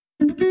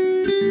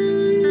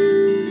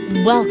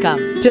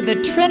Welcome to the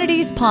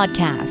Trinities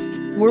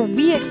Podcast, where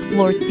we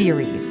explore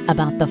theories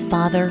about the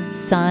Father,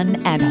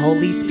 Son, and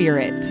Holy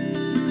Spirit.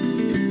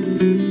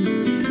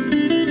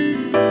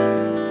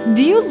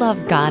 Do you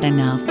love God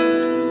enough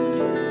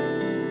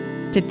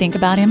to think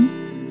about Him?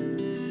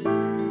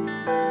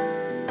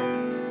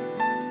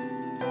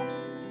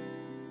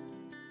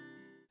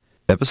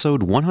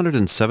 Episode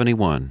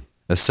 171,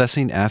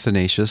 Assessing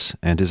Athanasius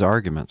and His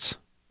Arguments.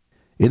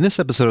 In this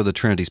episode of the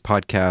Trinities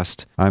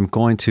Podcast, I'm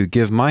going to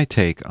give my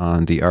take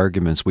on the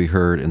arguments we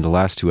heard in the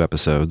last two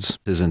episodes,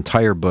 his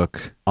entire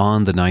book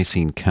on the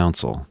Nicene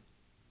Council.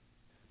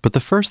 But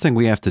the first thing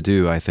we have to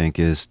do, I think,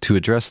 is to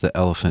address the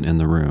elephant in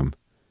the room.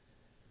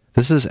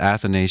 This is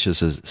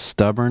Athanasius'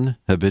 stubborn,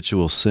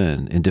 habitual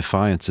sin in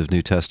defiance of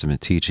New Testament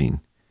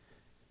teaching.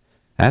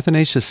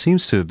 Athanasius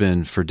seems to have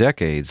been, for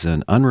decades,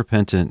 an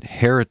unrepentant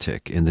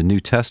heretic in the New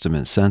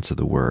Testament sense of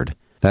the word.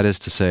 That is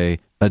to say,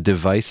 a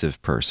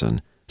divisive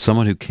person,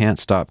 someone who can't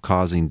stop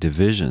causing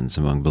divisions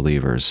among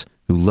believers,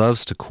 who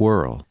loves to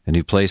quarrel, and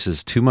who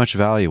places too much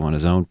value on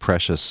his own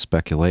precious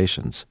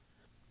speculations.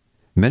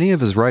 Many of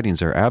his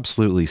writings are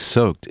absolutely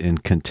soaked in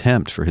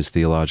contempt for his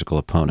theological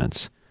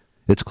opponents.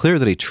 It's clear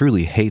that he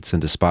truly hates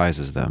and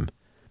despises them.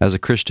 As a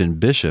Christian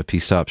bishop, he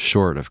stops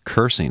short of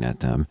cursing at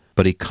them,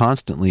 but he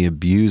constantly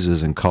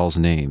abuses and calls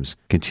names,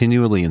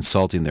 continually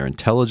insulting their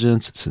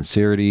intelligence,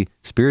 sincerity,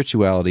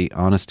 spirituality,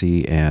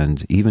 honesty,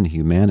 and even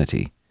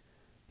humanity.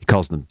 He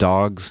calls them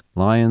dogs,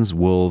 lions,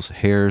 wolves,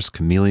 hares,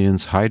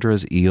 chameleons,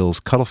 hydras, eels,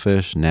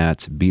 cuttlefish,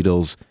 gnats,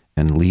 beetles,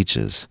 and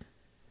leeches.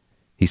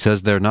 He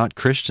says they're not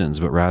Christians,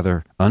 but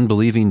rather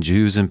unbelieving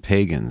Jews and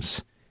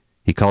pagans.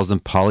 He calls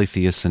them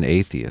polytheists and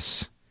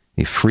atheists.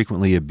 He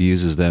frequently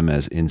abuses them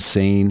as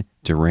insane,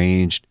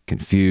 deranged,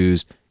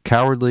 confused,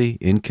 cowardly,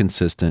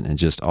 inconsistent, and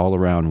just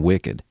all-around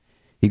wicked.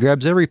 He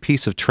grabs every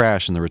piece of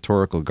trash in the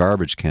rhetorical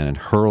garbage can and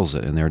hurls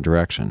it in their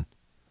direction.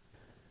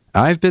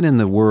 I've been in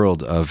the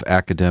world of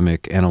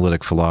academic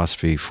analytic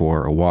philosophy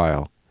for a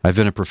while. I've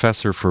been a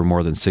professor for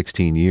more than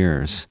 16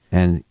 years,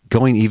 and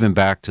going even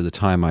back to the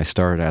time I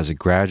started as a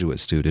graduate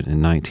student in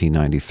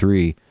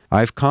 1993,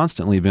 I've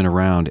constantly been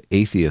around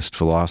atheist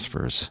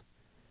philosophers.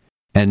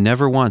 And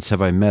never once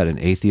have I met an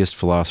atheist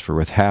philosopher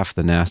with half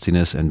the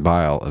nastiness and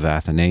bile of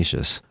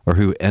Athanasius, or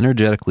who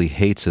energetically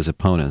hates his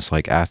opponents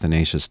like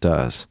Athanasius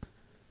does.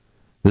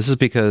 This is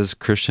because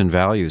Christian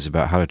values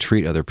about how to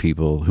treat other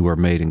people who are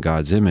made in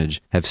God's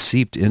image have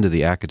seeped into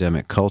the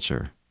academic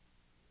culture.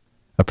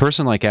 A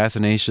person like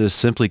Athanasius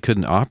simply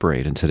couldn't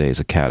operate in today's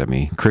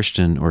academy,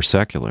 Christian or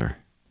secular.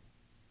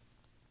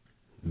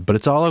 But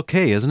it's all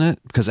okay, isn't it?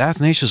 Because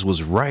Athanasius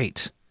was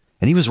right.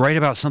 And he was right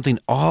about something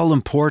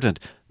all-important,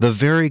 the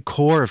very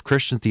core of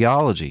Christian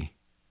theology.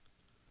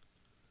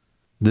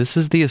 This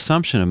is the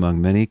assumption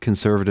among many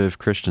conservative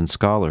Christian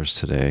scholars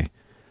today.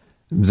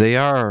 They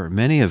are,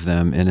 many of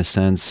them, in a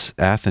sense,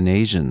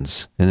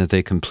 Athanasians, in that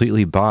they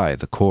completely buy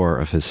the core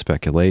of his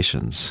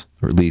speculations,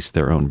 or at least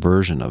their own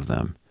version of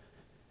them.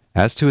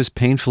 As to his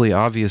painfully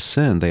obvious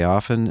sin, they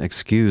often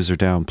excuse or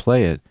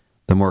downplay it.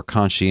 The more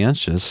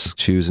conscientious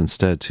choose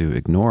instead to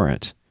ignore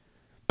it.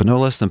 But no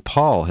less than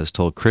Paul has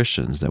told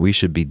Christians that we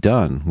should be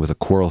done with a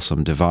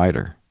quarrelsome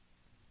divider.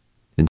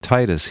 In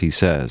Titus, he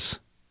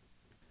says,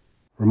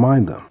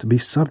 "Remind them to be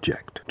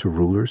subject to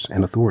rulers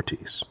and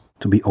authorities,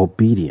 to be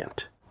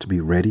obedient, to be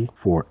ready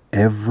for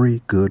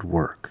every good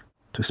work,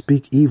 to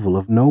speak evil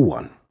of no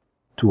one,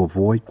 to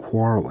avoid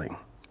quarreling,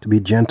 to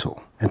be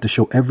gentle, and to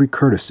show every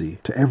courtesy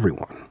to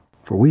everyone.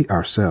 For we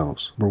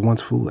ourselves were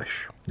once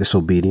foolish,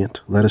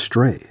 disobedient, led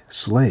astray,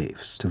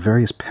 slaves to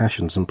various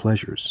passions and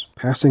pleasures,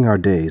 passing our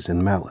days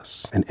in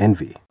malice and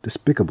envy,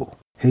 despicable,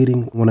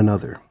 hating one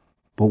another.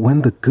 But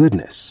when the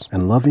goodness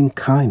and loving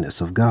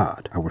kindness of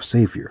God, our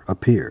Savior,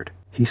 appeared,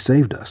 He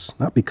saved us,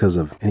 not because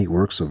of any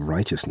works of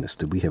righteousness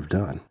that we have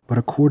done, but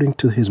according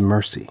to His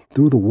mercy,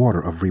 through the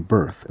water of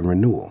rebirth and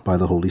renewal by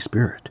the Holy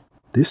Spirit.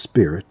 This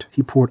Spirit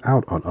He poured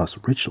out on us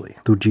richly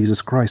through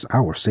Jesus Christ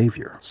our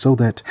Savior, so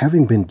that,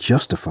 having been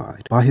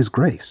justified by His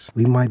grace,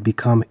 we might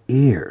become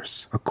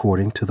heirs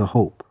according to the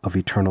hope of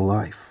eternal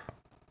life.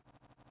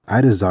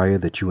 I desire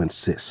that you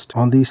insist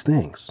on these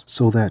things,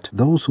 so that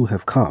those who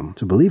have come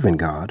to believe in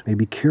God may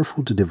be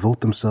careful to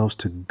devote themselves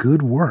to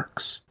good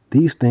works.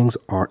 These things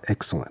are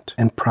excellent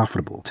and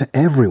profitable to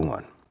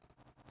everyone.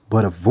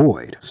 But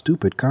avoid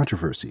stupid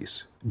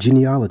controversies,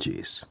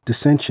 genealogies,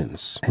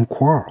 dissensions, and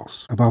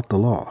quarrels about the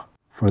law,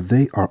 for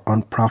they are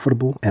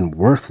unprofitable and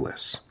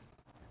worthless.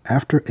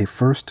 After a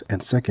first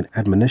and second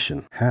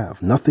admonition,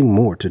 have nothing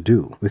more to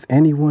do with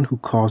anyone who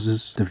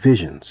causes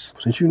divisions,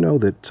 since you know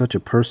that such a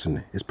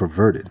person is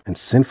perverted and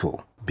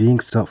sinful,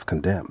 being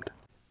self-condemned."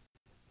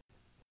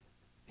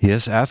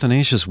 Yes,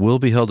 Athanasius will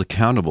be held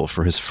accountable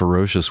for his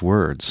ferocious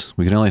words.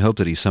 We can only hope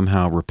that he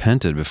somehow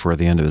repented before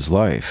the end of his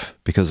life,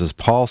 because as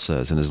Paul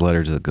says in his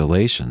letter to the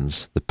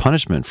Galatians, the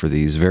punishment for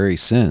these very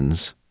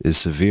sins is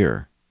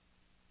severe.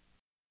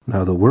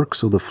 "Now the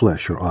works of the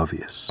flesh are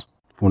obvious: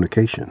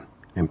 fornication,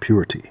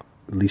 impurity,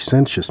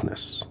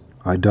 licentiousness,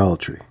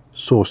 idolatry,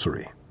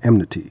 sorcery,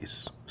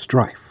 enmities,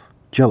 strife,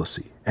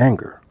 jealousy,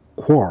 anger,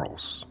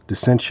 quarrels,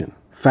 dissension,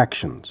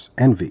 factions,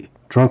 envy,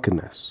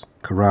 drunkenness,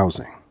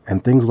 carousing,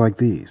 and things like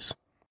these.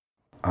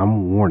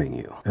 I'm warning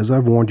you, as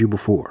I've warned you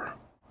before,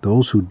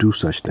 those who do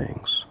such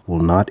things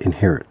will not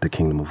inherit the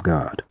kingdom of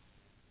God.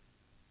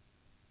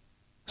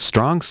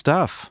 Strong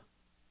stuff.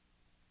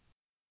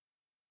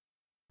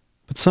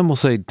 But some will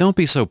say, don't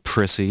be so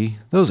prissy.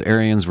 Those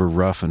Arians were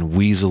rough and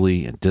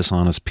weaselly and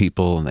dishonest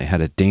people, and they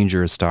had a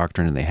dangerous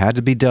doctrine, and they had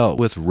to be dealt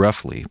with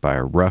roughly by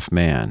a rough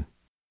man.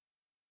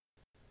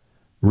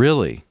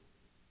 Really?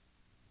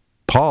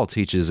 Paul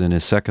teaches in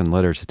his second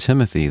letter to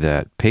Timothy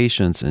that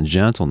patience and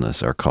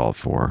gentleness are called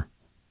for.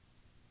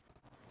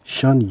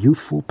 Shun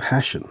youthful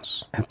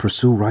passions and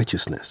pursue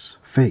righteousness,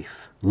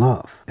 faith,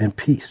 love, and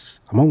peace,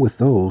 among with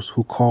those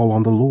who call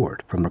on the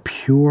Lord from a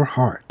pure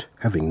heart,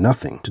 having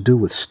nothing to do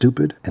with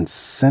stupid and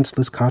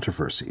senseless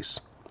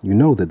controversies. You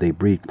know that they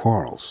breed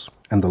quarrels,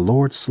 and the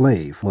Lord's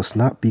slave must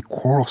not be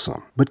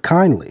quarrelsome, but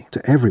kindly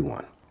to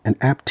everyone, an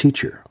apt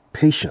teacher,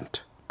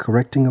 patient,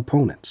 correcting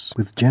opponents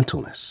with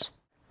gentleness.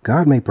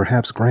 God may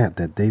perhaps grant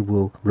that they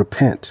will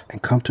repent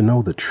and come to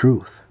know the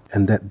truth,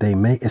 and that they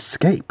may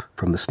escape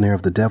from the snare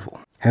of the devil,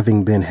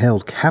 having been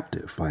held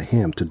captive by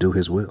him to do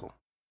his will.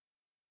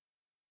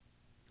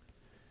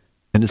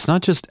 And it's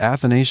not just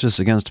Athanasius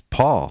against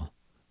Paul.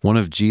 One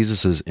of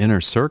Jesus'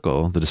 inner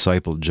circle, the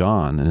disciple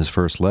John, in his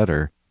first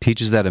letter,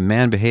 teaches that a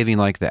man behaving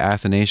like the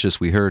Athanasius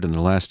we heard in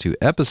the last two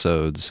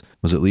episodes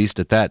was, at least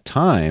at that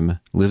time,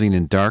 living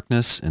in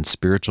darkness and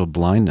spiritual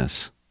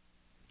blindness.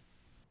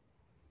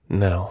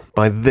 Now,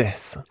 by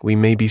this we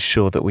may be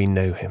sure that we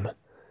know him,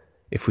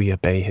 if we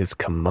obey his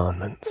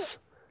commandments.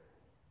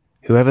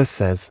 Whoever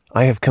says,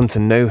 I have come to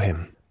know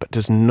him, but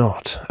does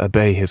not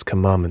obey his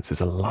commandments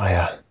is a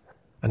liar,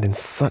 and in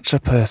such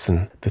a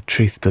person the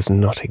truth does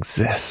not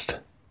exist.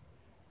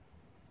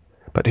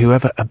 But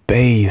whoever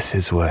obeys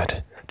his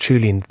word,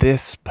 truly in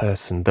this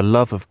person the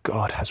love of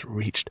God has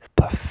reached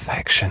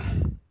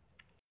perfection.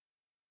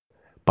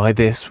 By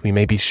this we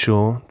may be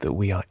sure that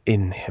we are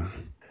in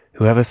him.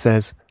 Whoever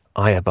says,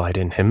 I abide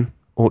in him,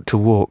 ought to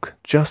walk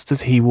just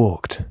as he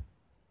walked.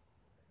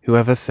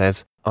 Whoever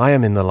says, I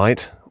am in the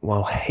light,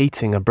 while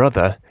hating a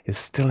brother, is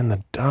still in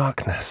the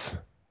darkness.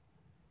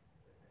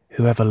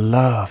 Whoever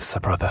loves a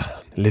brother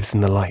lives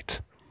in the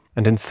light,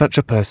 and in such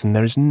a person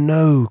there is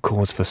no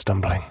cause for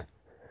stumbling.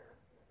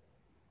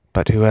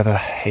 But whoever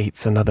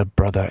hates another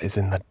brother is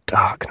in the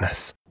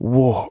darkness,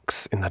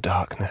 walks in the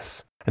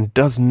darkness, and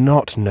does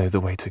not know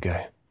the way to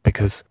go,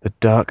 because the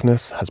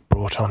darkness has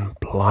brought on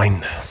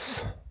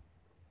blindness.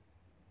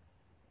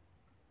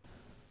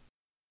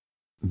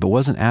 But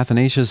wasn't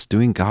Athanasius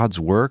doing God's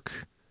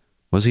work?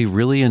 Was he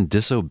really in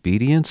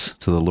disobedience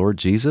to the Lord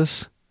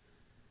Jesus?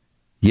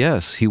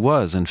 Yes, he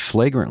was, and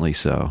flagrantly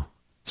so.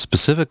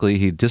 Specifically,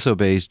 he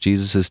disobeys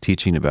Jesus'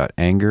 teaching about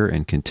anger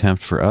and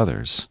contempt for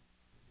others.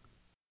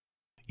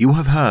 You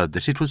have heard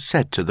that it was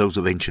said to those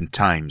of ancient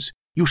times,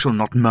 You shall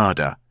not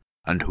murder,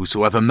 and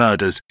whosoever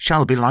murders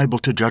shall be liable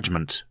to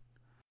judgment.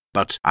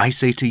 But I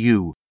say to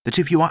you that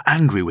if you are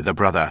angry with a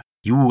brother,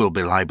 you will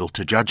be liable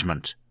to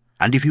judgment.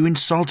 And if you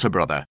insult a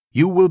brother,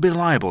 you will be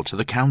liable to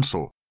the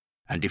council.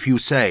 And if you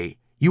say,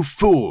 You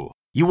fool,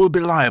 you will be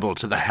liable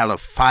to the hell of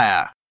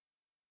fire.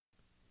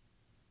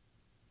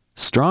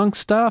 Strong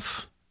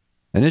stuff.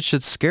 And it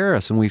should scare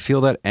us when we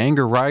feel that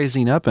anger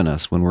rising up in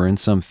us when we're in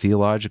some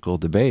theological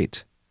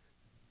debate.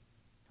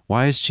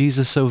 Why is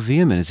Jesus so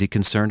vehement? Is he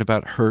concerned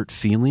about hurt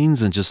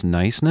feelings and just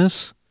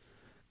niceness?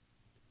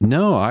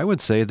 No, I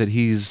would say that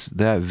he's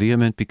that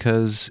vehement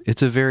because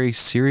it's a very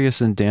serious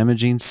and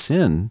damaging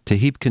sin to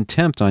heap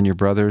contempt on your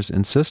brothers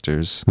and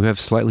sisters who have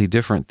slightly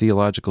different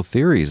theological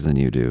theories than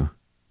you do.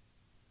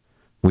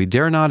 We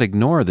dare not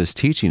ignore this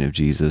teaching of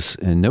Jesus,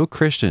 and no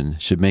Christian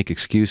should make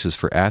excuses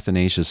for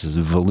Athanasius'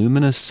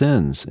 voluminous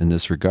sins in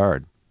this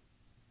regard.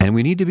 And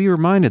we need to be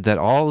reminded that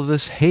all of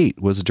this hate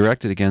was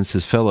directed against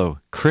his fellow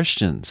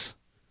Christians.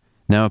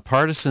 Now, a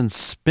partisan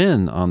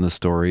spin on the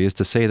story is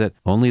to say that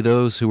only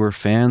those who were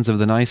fans of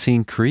the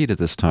Nicene Creed at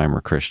this time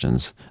were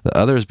Christians, the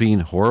others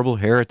being horrible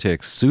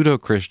heretics,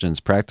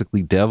 pseudo-Christians,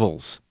 practically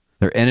devils.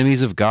 They're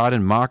enemies of God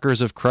and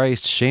mockers of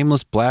Christ,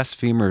 shameless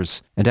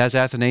blasphemers, and as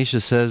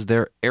Athanasius says,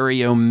 they're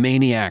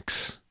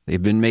Ariomaniacs.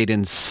 They've been made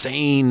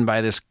insane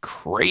by this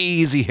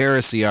crazy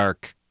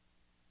heresiarch.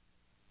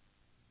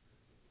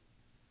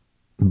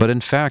 But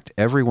in fact,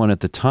 everyone at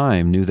the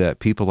time knew that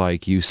people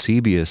like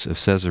Eusebius of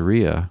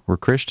Caesarea were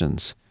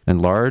Christians, and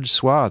large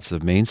swaths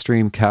of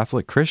mainstream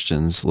Catholic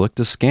Christians looked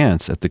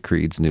askance at the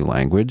Creed's new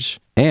language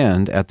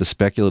and at the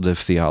speculative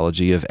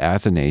theology of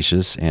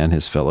Athanasius and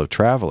his fellow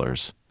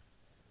travelers.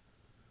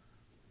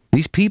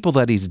 These people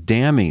that he's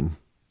damning,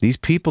 these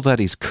people that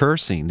he's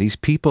cursing, these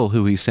people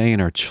who he's saying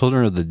are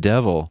children of the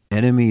devil,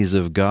 enemies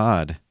of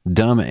God,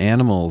 dumb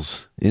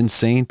animals,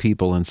 insane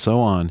people, and so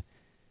on,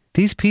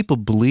 these people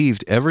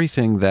believed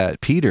everything that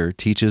Peter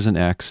teaches in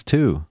Acts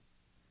 2.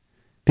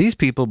 These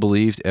people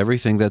believed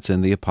everything that's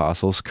in the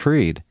Apostles'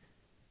 Creed.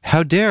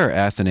 How dare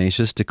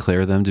Athanasius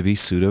declare them to be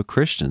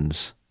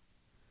pseudo-Christians?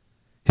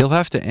 He'll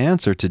have to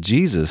answer to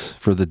Jesus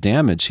for the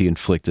damage he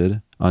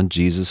inflicted on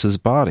Jesus'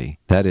 body,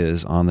 that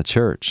is, on the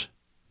church.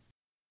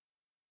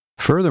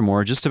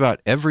 Furthermore, just about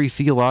every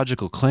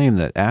theological claim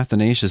that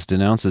Athanasius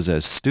denounces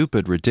as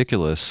stupid,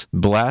 ridiculous,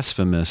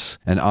 blasphemous,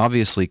 and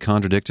obviously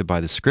contradicted by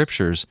the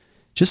Scriptures,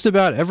 just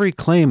about every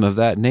claim of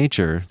that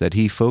nature that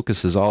he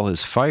focuses all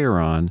his fire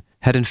on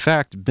had in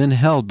fact been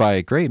held by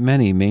a great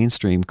many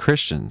mainstream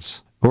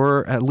Christians,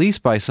 or at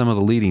least by some of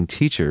the leading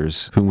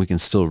teachers whom we can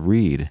still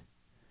read.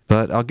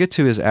 But I'll get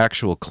to his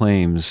actual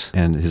claims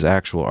and his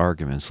actual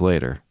arguments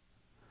later.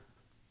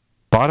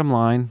 Bottom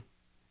line,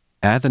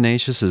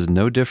 Athanasius is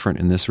no different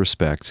in this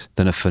respect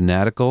than a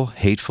fanatical,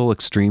 hateful,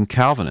 extreme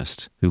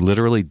Calvinist who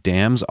literally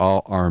damns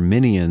all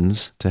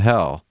Arminians to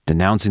hell,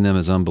 denouncing them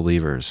as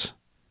unbelievers.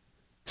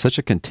 Such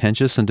a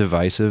contentious and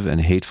divisive and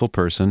hateful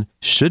person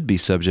should be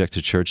subject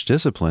to church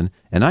discipline,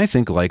 and I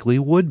think likely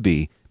would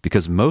be,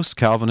 because most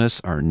Calvinists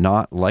are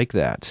not like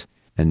that,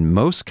 and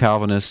most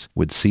Calvinists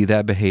would see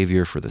that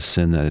behavior for the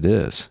sin that it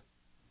is.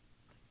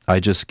 I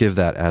just give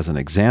that as an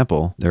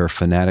example. There are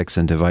fanatics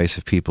and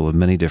divisive people of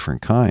many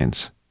different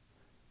kinds.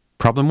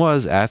 Problem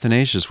was,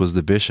 Athanasius was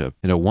the bishop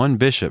in a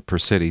one-bishop per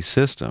city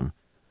system.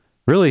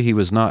 Really, he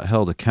was not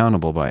held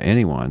accountable by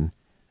anyone,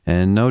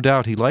 and no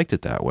doubt he liked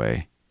it that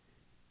way.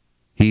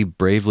 He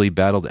bravely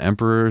battled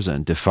emperors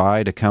and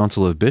defied a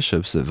council of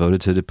bishops that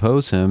voted to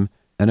depose him,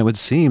 and it would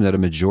seem that a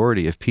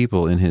majority of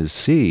people in his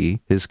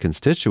see, his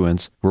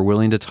constituents, were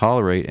willing to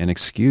tolerate and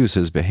excuse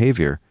his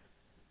behavior.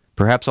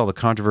 Perhaps all the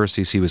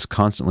controversies he was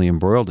constantly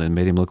embroiled in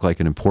made him look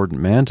like an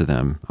important man to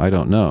them. I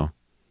don't know.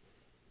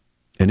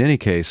 In any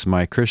case,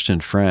 my Christian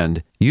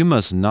friend, you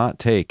must not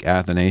take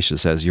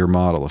Athanasius as your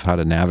model of how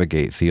to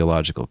navigate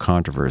theological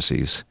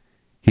controversies.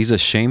 He's a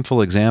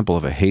shameful example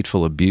of a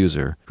hateful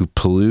abuser who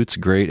pollutes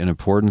great and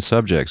important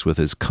subjects with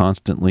his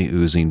constantly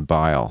oozing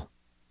bile.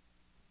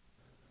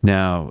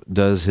 Now,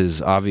 does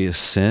his obvious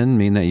sin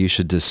mean that you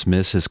should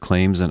dismiss his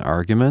claims and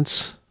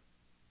arguments?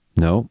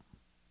 No.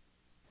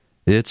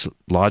 It's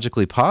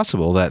logically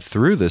possible that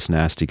through this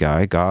nasty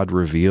guy, God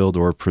revealed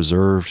or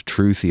preserved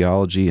true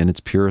theology in its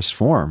purest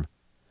form.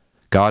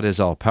 God is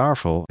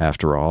all-powerful,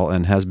 after all,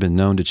 and has been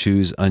known to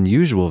choose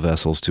unusual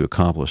vessels to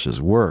accomplish his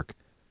work.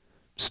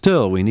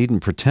 Still, we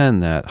needn't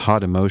pretend that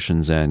hot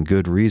emotions and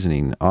good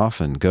reasoning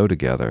often go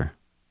together.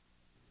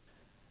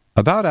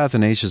 About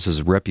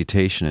Athanasius'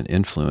 reputation and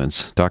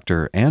influence,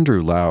 Dr.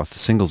 Andrew Louth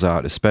singles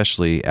out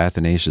especially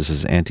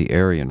Athanasius'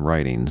 anti-Arian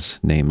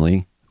writings,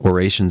 namely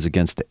Orations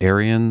Against the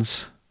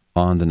Arians,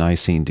 On the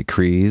Nicene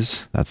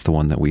Decrees, that's the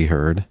one that we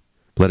heard,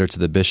 Letter to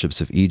the Bishops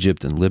of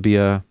Egypt and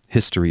Libya,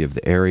 History of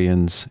the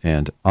Arians,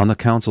 and On the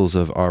Councils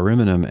of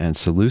Ariminum and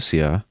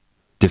Seleucia,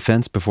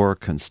 Defense before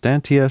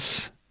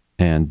Constantius,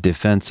 and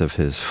Defense of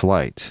His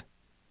Flight.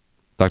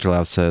 Dr.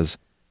 Louth says,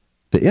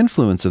 the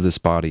influence of this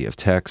body of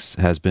texts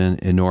has been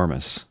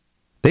enormous.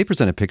 They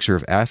present a picture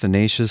of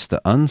Athanasius,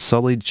 the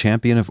unsullied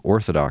champion of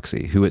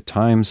orthodoxy, who at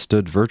times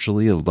stood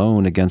virtually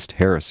alone against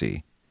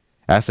heresy.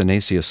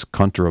 Athanasius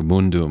contra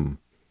mundum,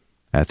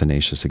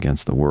 Athanasius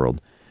against the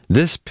world.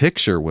 This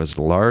picture was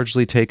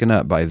largely taken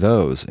up by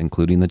those,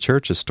 including the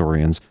church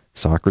historians,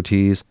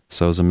 Socrates,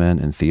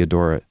 Sozomen, and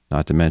Theodoret,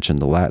 not to mention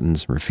the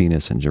Latins,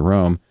 Rufinus and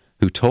Jerome,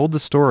 who told the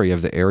story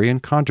of the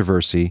Arian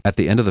controversy at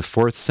the end of the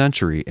 4th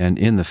century and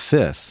in the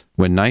 5th,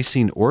 when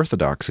Nicene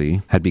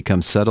orthodoxy had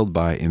become settled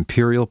by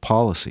imperial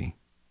policy.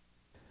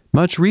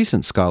 Much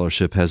recent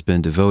scholarship has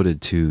been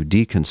devoted to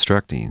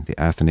deconstructing the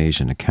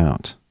Athanasian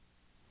account.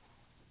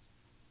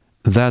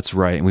 That's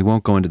right, and we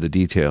won't go into the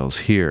details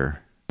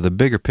here. The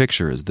bigger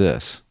picture is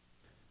this.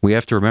 We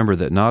have to remember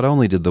that not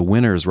only did the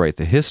winners write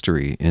the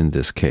history in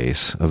this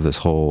case of this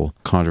whole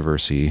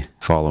controversy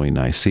following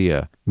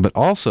Nicaea, but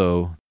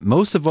also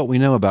most of what we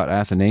know about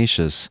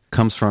Athanasius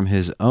comes from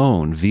his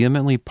own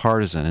vehemently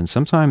partisan and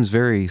sometimes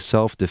very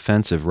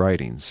self-defensive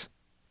writings.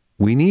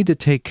 We need to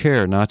take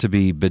care not to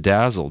be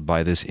bedazzled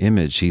by this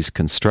image he's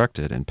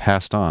constructed and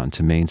passed on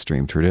to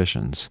mainstream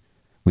traditions.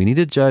 We need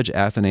to judge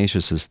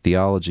Athanasius'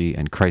 theology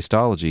and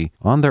Christology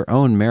on their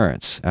own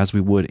merits as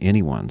we would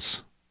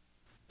anyone's.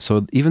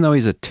 So even though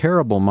he's a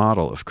terrible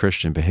model of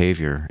Christian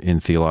behavior in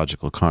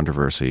theological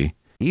controversy,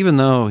 even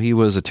though he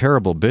was a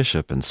terrible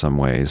bishop in some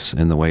ways,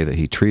 in the way that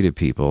he treated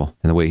people,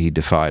 and the way he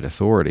defied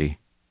authority,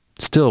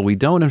 still, we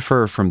don't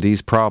infer from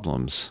these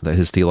problems that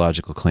his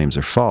theological claims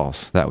are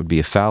false. That would be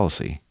a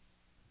fallacy.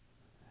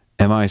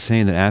 Am I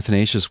saying that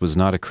Athanasius was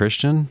not a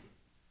Christian?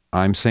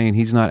 I'm saying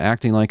he's not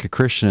acting like a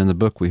Christian in the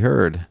book we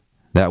heard.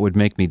 That would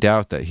make me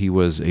doubt that he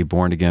was a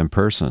born-again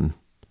person.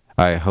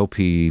 I hope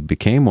he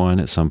became one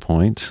at some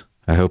point.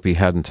 I hope he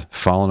hadn't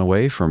fallen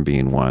away from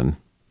being one.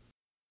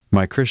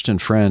 My Christian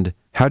friend,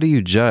 how do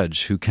you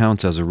judge who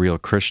counts as a real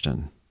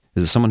Christian?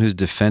 Is it someone who's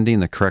defending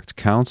the correct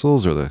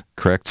counsels or the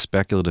correct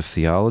speculative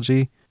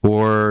theology?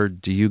 Or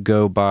do you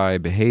go by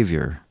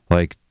behavior,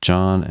 like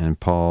John and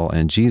Paul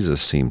and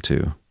Jesus seem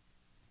to?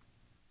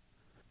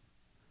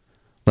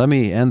 Let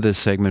me end this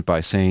segment by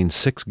saying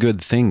 6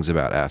 good things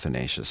about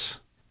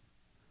Athanasius.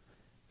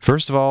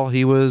 First of all,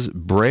 he was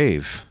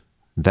brave.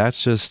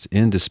 That's just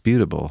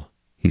indisputable.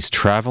 He's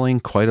traveling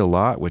quite a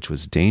lot, which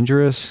was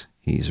dangerous.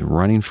 He's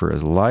running for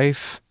his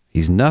life.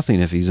 He's nothing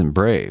if he isn't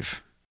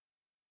brave.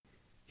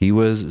 He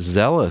was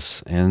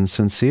zealous and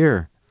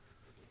sincere.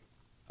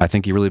 I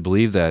think he really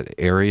believed that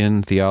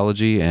Arian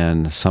theology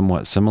and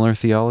somewhat similar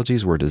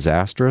theologies were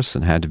disastrous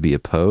and had to be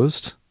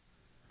opposed.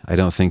 I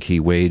don't think he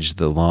waged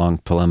the long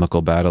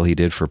polemical battle he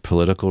did for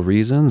political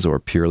reasons or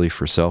purely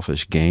for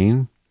selfish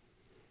gain.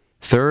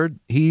 Third,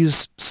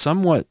 he's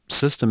somewhat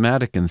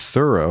systematic and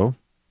thorough.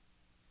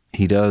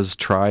 He does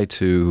try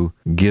to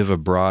give a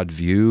broad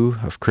view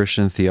of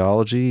Christian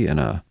theology and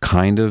a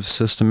kind of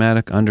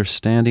systematic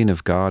understanding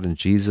of God and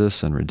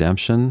Jesus and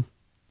redemption.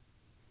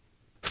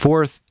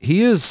 Fourth,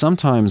 he is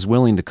sometimes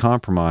willing to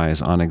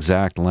compromise on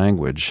exact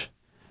language.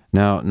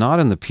 Now, not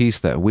in the piece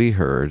that we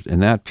heard. In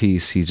that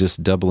piece, he's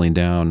just doubling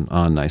down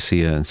on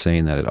Nicaea and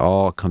saying that it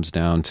all comes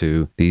down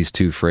to these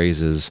two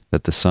phrases,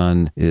 that the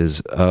Son is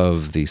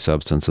of the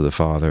substance of the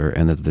Father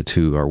and that the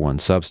two are one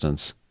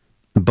substance.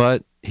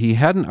 But he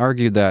hadn't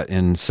argued that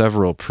in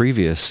several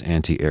previous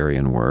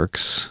anti-Arian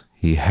works.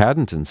 He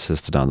hadn't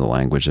insisted on the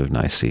language of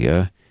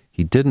Nicaea.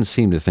 He didn't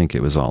seem to think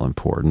it was all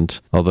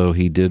important, although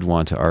he did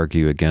want to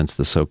argue against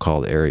the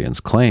so-called Arians'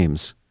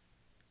 claims.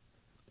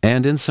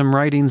 And in some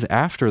writings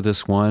after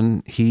this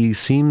one, he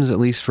seems, at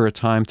least for a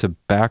time, to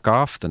back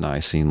off the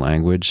Nicene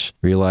language,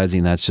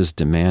 realizing that's just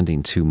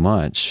demanding too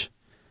much.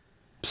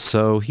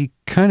 So he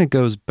kind of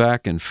goes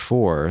back and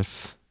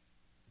forth.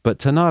 But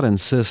to not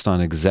insist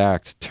on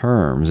exact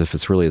terms, if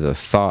it's really the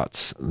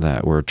thoughts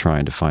that we're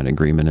trying to find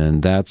agreement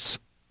in, that's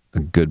a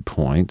good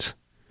point.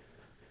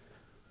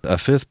 A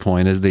fifth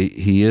point is that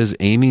he is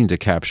aiming to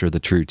capture the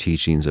true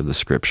teachings of the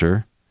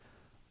Scripture,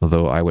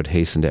 although I would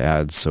hasten to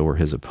add so were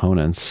his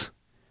opponents.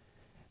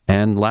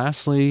 And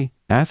lastly,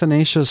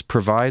 Athanasius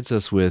provides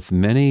us with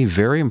many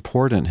very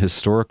important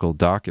historical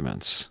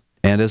documents.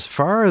 And as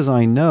far as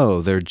I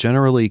know, they're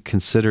generally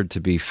considered to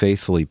be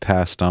faithfully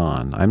passed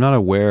on. I'm not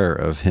aware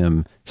of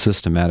him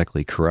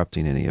systematically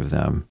corrupting any of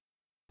them.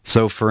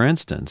 So, for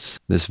instance,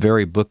 this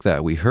very book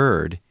that we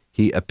heard,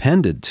 he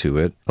appended to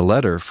it a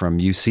letter from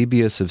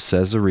Eusebius of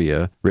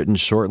Caesarea, written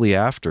shortly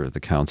after the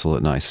council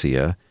at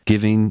Nicaea,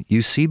 giving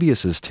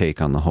Eusebius's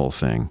take on the whole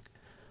thing.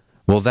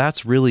 Well,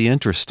 that's really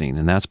interesting,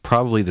 and that's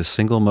probably the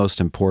single most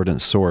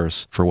important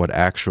source for what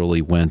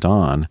actually went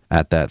on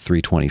at that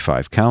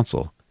 325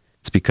 council.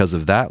 It's because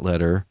of that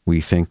letter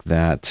we think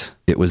that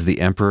it was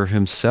the emperor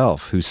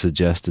himself who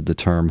suggested the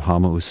term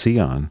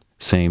homoousion,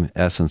 same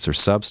essence or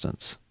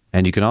substance.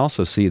 And you can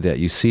also see that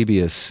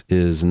Eusebius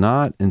is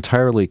not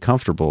entirely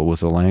comfortable with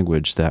the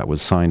language that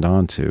was signed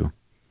on to.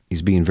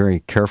 He's being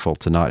very careful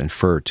to not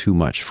infer too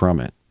much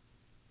from it.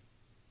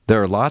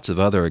 There are lots of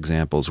other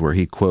examples where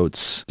he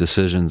quotes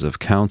decisions of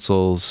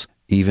councils.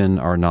 Even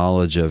our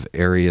knowledge of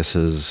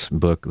Arius's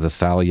book, the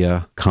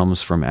Thalia,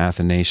 comes from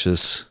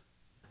Athanasius.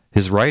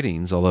 His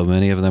writings, although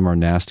many of them are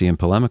nasty and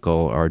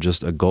polemical, are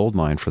just a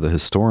goldmine for the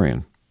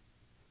historian.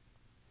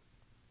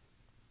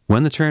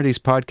 When the Trinities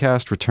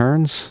podcast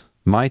returns,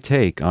 my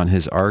take on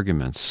his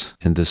arguments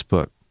in this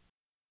book.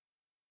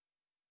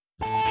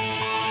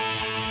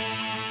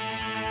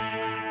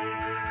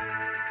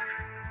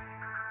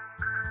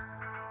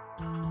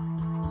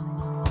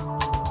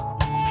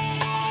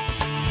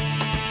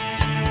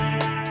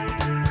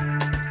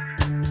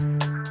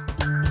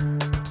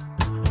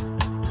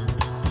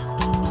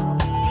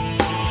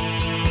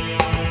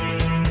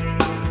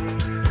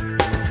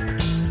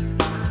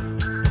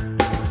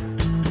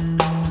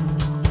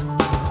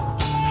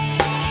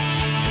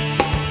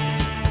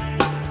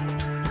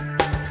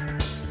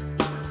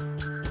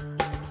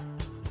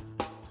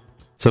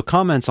 So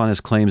comments on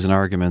his claims and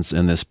arguments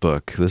in this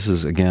book. This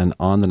is, again,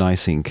 on the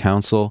Nicene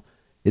Council.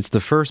 It's the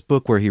first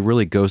book where he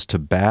really goes to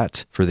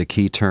bat for the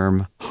key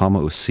term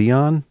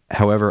homoousion.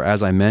 However,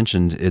 as I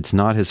mentioned, it's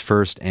not his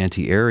first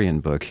anti-Arian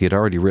book. He had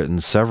already written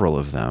several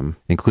of them,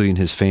 including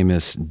his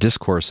famous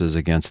Discourses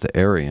against the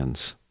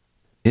Arians.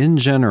 In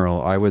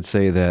general, I would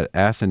say that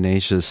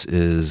Athanasius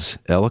is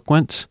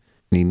eloquent,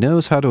 and he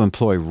knows how to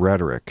employ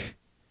rhetoric.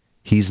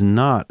 He's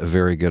not a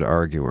very good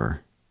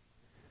arguer.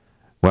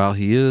 While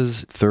he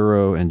is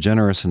thorough and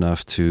generous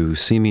enough to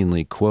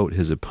seemingly quote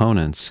his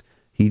opponents,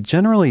 he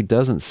generally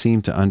doesn't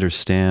seem to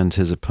understand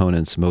his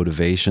opponents'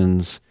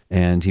 motivations,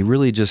 and he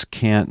really just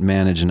can't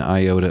manage an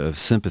iota of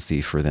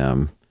sympathy for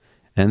them.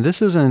 And this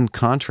is in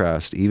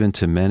contrast even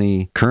to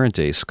many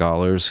current-day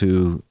scholars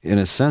who, in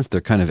a sense,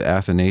 they're kind of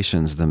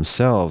Athanasians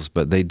themselves,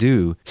 but they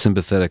do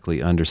sympathetically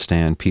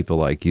understand people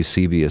like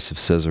Eusebius of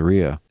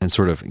Caesarea and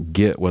sort of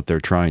get what they're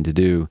trying to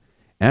do.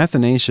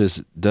 Athanasius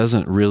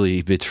doesn't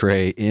really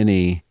betray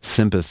any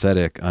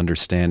sympathetic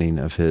understanding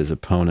of his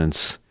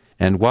opponents.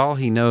 And while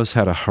he knows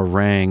how to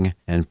harangue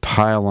and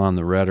pile on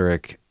the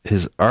rhetoric,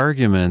 his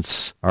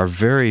arguments are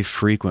very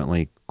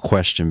frequently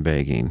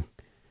question-begging.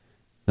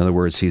 In other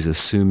words, he's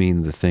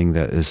assuming the thing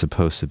that is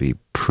supposed to be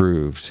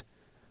proved.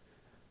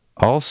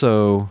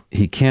 Also,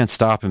 he can't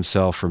stop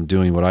himself from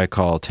doing what I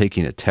call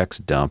taking a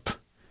text dump.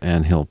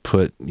 And he'll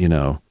put,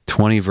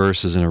 20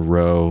 verses in a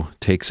row,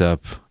 takes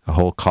up a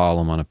whole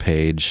column on a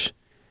page.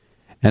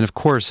 And of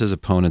course, his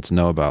opponents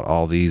know about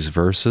all these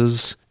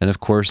verses, and of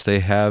course, they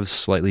have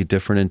slightly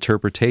different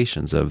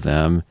interpretations of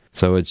them,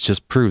 so it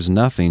just proves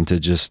nothing to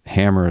just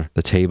hammer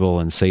the table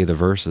and say the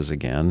verses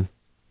again.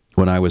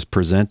 When I was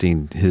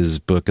presenting his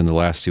book in the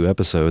last 2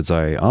 episodes,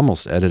 I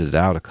almost edited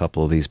out a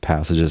couple of these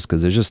passages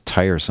because they're just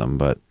tiresome,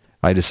 but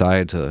I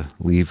decided to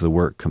leave the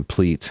work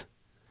complete.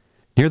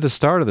 Near the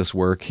start of this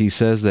work, he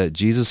says that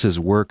Jesus'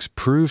 works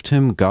proved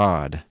him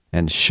God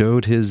and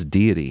showed his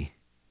deity.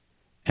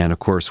 And of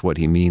course, what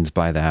he means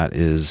by that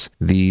is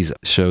these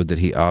showed that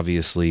he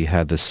obviously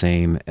had the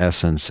same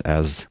essence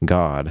as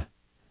God.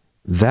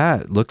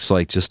 That looks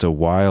like just a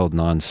wild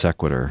non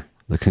sequitur.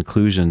 The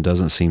conclusion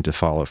doesn't seem to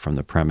follow from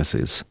the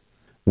premises.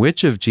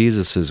 Which of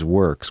Jesus'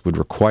 works would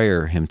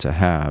require him to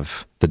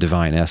have the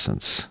divine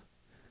essence?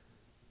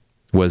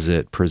 Was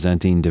it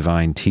presenting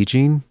divine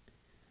teaching?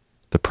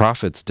 The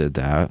prophets did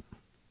that.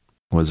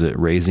 Was it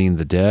raising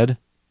the dead?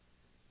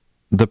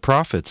 The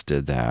prophets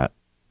did that.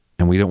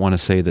 And we don't want to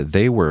say that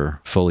they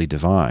were fully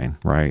divine,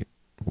 right?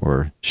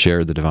 Or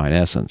shared the divine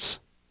essence.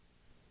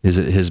 Is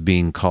it his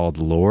being called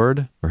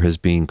Lord or his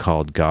being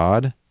called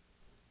God?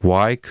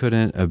 Why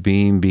couldn't a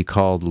being be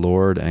called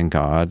Lord and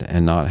God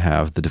and not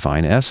have the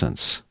divine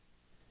essence?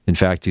 In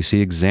fact, you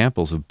see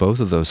examples of both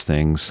of those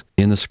things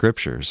in the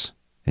scriptures.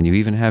 And you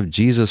even have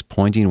Jesus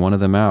pointing one of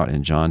them out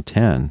in John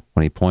 10,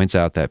 when he points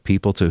out that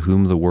people to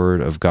whom the word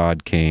of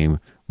God came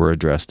were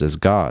addressed as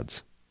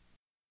gods.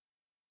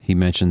 He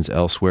mentions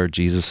elsewhere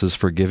Jesus'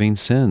 forgiving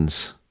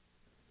sins.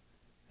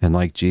 And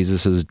like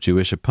Jesus'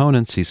 Jewish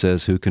opponents, he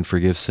says, who can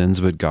forgive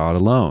sins but God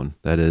alone?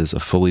 That is, a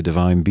fully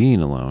divine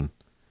being alone.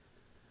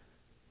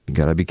 You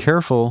got to be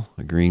careful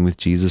agreeing with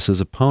Jesus'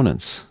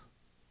 opponents.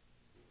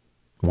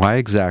 Why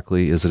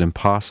exactly is it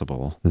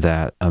impossible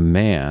that a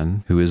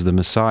man who is the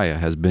Messiah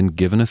has been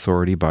given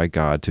authority by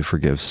God to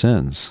forgive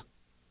sins?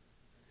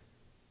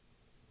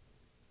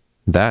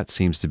 That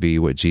seems to be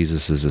what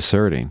Jesus is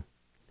asserting.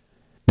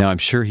 Now, I'm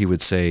sure he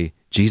would say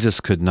Jesus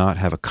could not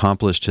have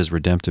accomplished his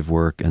redemptive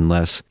work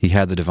unless he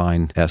had the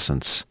divine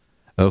essence.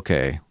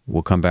 Okay,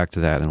 we'll come back to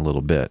that in a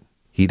little bit.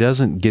 He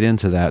doesn't get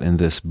into that in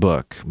this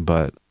book,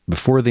 but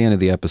before the end of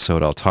the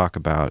episode, I'll talk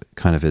about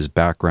kind of his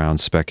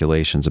background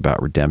speculations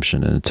about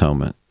redemption and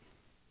atonement.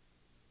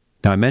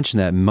 Now, I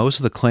mentioned that most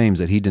of the claims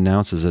that he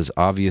denounces as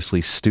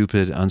obviously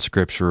stupid,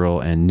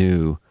 unscriptural, and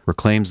new were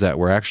claims that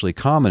were actually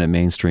common in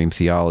mainstream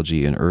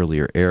theology in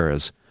earlier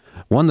eras.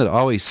 One that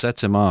always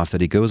sets him off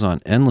that he goes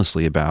on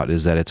endlessly about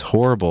is that it's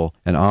horrible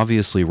and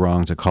obviously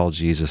wrong to call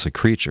Jesus a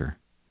creature.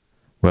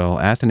 Well,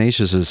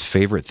 Athanasius'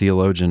 favorite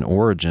theologian,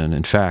 Origen,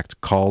 in fact,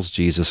 calls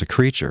Jesus a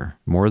creature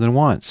more than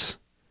once.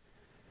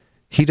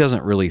 He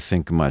doesn't really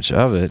think much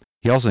of it.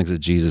 He also thinks that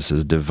Jesus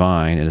is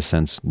divine, in a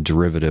sense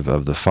derivative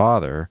of the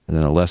Father, and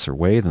in a lesser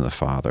way than the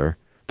Father.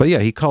 But yeah,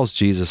 he calls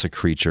Jesus a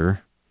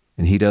creature,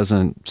 and he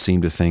doesn't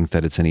seem to think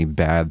that it's any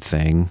bad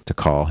thing to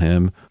call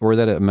him, or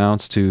that it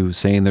amounts to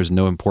saying there's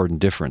no important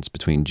difference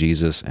between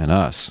Jesus and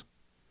us.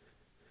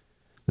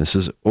 This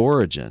is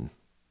Origen.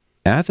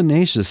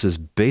 Athanasius is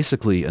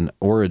basically an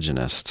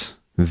Origenist.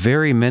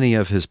 Very many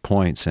of his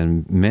points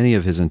and many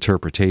of his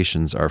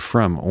interpretations are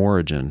from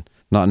Origen,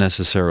 not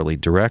necessarily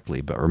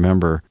directly, but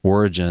remember,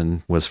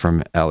 Origen was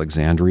from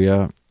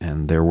Alexandria,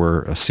 and there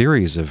were a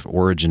series of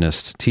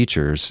Origenist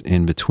teachers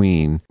in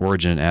between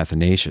Origen and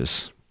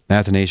Athanasius.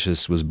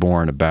 Athanasius was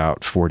born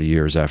about 40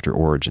 years after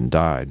Origen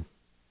died.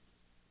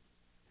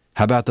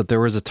 How about that there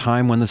was a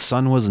time when the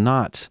sun was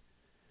not?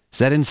 Is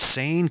that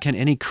insane? Can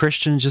any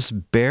Christian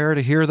just bear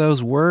to hear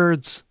those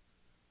words?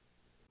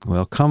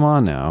 Well, come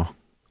on now.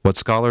 What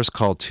scholars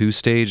call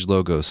two-stage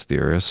logos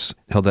theorists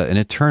held that in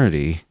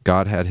eternity,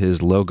 God had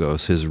his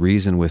logos, his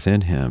reason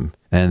within him,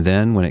 and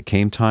then when it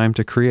came time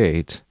to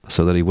create,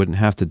 so that he wouldn't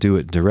have to do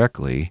it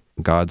directly,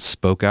 God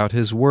spoke out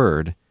his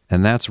word,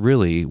 and that's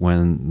really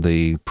when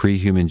the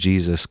pre-human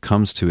Jesus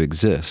comes to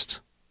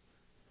exist.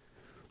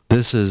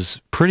 This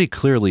is pretty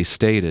clearly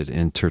stated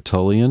in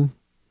Tertullian.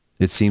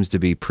 It seems to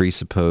be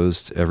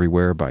presupposed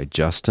everywhere by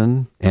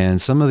Justin and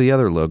some of the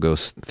other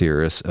logos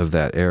theorists of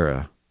that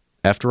era.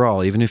 After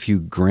all, even if you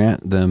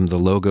grant them the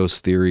logos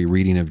theory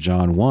reading of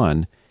John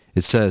 1,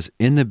 it says,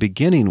 "In the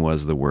beginning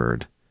was the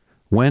Word."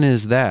 When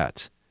is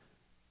that?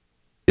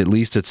 At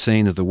least it's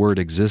saying that the Word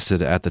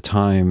existed at the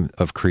time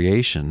of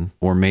creation,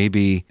 or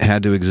maybe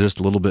had to exist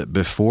a little bit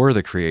before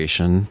the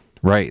creation.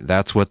 Right,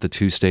 that's what the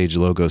two-stage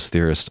logos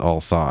theorists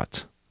all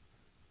thought.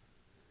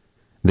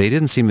 They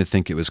didn't seem to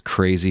think it was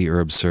crazy or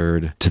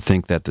absurd to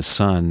think that the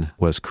Son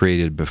was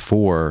created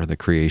before the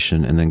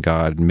creation and then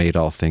God made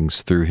all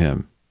things through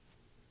him.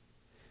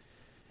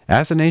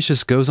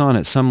 Athanasius goes on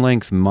at some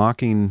length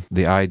mocking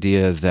the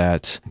idea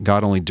that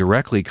God only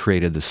directly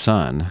created the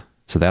Son,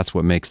 so that's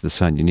what makes the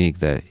Son unique,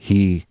 that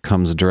he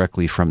comes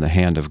directly from the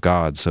hand of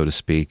God, so to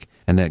speak,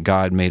 and that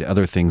God made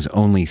other things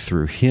only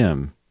through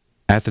him.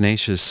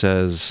 Athanasius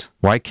says,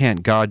 why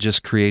can't God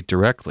just create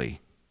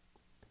directly?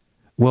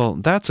 Well,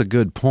 that's a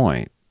good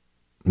point,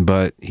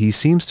 but he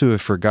seems to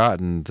have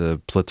forgotten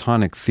the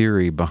Platonic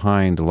theory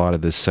behind a lot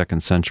of this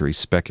second century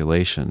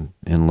speculation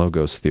in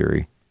logos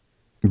theory.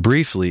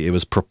 Briefly, it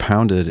was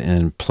propounded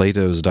in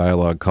Plato's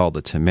dialogue called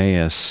the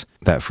Timaeus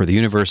that for the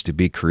universe to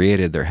be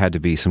created, there had to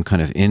be some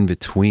kind of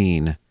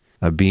in-between,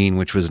 a being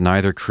which was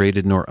neither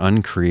created nor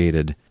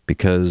uncreated,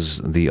 because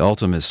the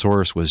ultimate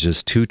source was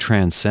just too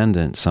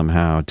transcendent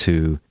somehow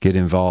to get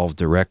involved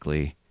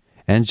directly.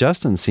 And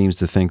Justin seems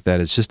to think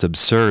that it's just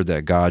absurd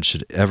that God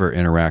should ever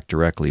interact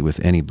directly with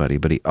anybody,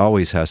 but he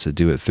always has to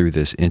do it through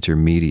this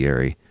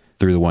intermediary,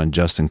 through the one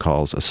Justin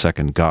calls a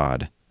second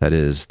God. That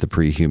is, the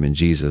pre-human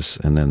Jesus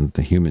and then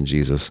the human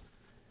Jesus.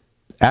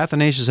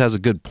 Athanasius has a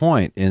good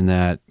point in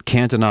that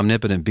can't an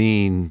omnipotent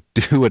being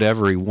do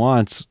whatever he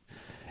wants,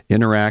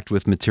 interact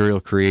with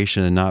material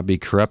creation and not be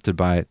corrupted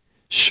by it?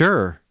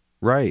 Sure,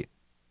 right.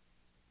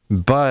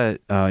 But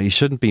you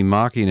shouldn't be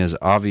mocking as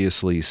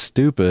obviously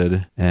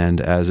stupid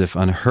and as if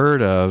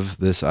unheard of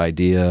this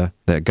idea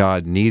that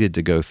God needed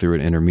to go through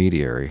an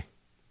intermediary.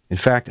 In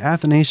fact,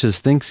 Athanasius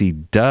thinks he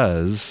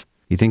does.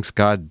 He thinks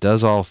God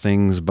does all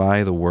things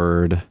by the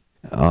Word,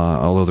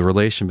 although the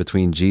relation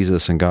between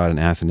Jesus and God and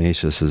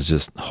Athanasius is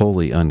just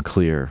wholly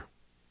unclear.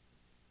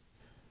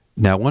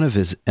 Now, one of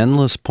his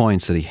endless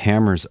points that he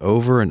hammers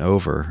over and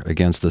over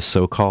against the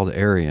so-called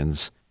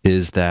Arians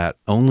is that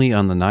only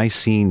on the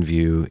Nicene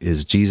view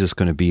is Jesus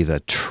going to be the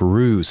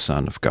true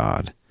Son of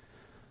God.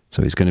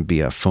 So he's going to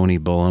be a phony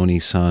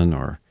baloney son,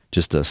 or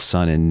just a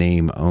son in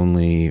name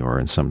only, or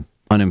in some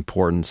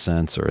unimportant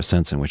sense, or a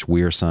sense in which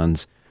we're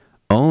sons.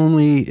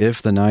 Only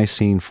if the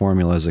Nicene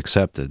formula is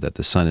accepted, that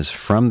the Son is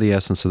from the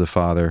essence of the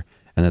Father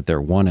and that they're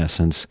one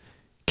essence,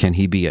 can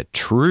he be a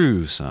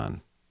true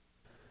Son.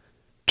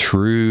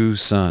 True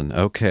Son.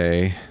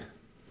 Okay.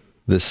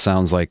 This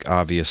sounds like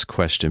obvious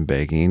question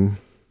begging,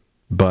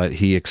 but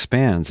he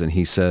expands and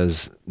he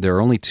says there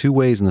are only two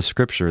ways in the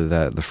Scripture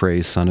that the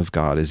phrase Son of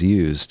God is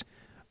used.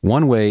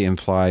 One way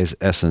implies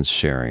essence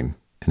sharing,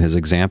 and his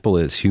example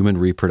is human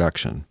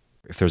reproduction.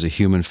 If there's a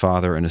human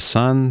father and a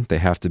son, they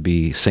have to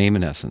be same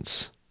in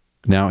essence.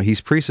 Now,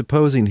 he's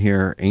presupposing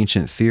here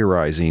ancient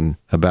theorizing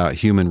about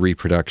human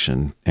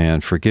reproduction,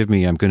 and forgive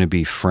me, I'm going to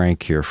be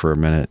frank here for a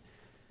minute.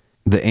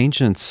 The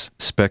ancients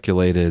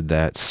speculated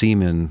that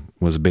semen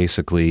was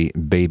basically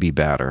baby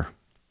batter,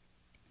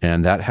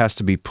 and that has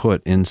to be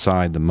put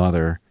inside the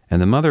mother,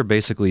 and the mother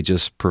basically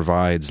just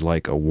provides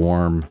like a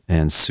warm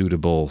and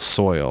suitable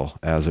soil,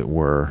 as it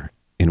were,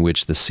 in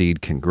which the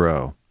seed can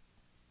grow.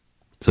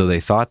 So they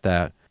thought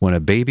that when a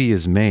baby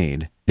is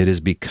made, it is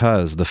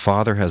because the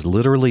father has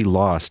literally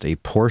lost a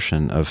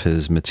portion of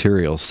his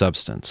material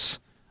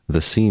substance,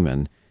 the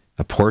semen.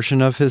 A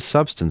portion of his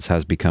substance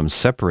has become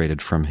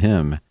separated from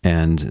him,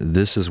 and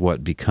this is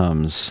what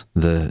becomes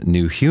the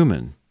new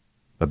human.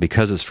 But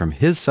because it's from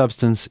his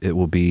substance, it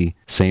will be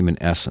same in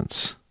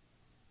essence.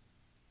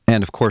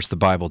 And of course, the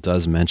Bible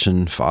does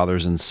mention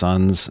fathers and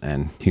sons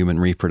and human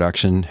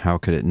reproduction. How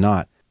could it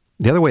not?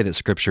 The other way that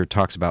Scripture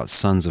talks about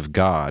sons of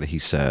God, he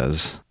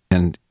says,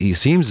 and he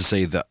seems to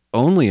say the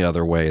only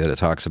other way that it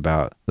talks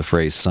about the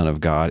phrase Son of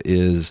God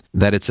is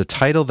that it's a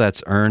title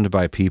that's earned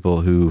by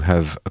people who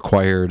have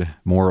acquired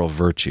moral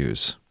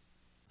virtues.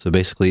 So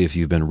basically, if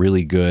you've been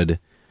really good,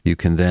 you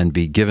can then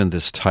be given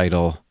this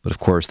title, but of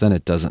course, then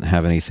it doesn't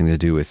have anything to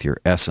do with your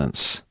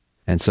essence.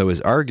 And so his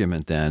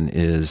argument then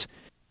is,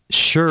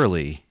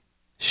 surely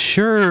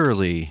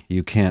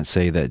you can't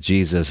say that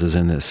Jesus is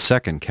in this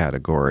second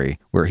category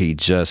where he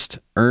just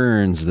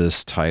earns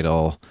this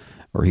title,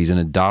 or he's an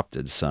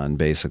adopted son,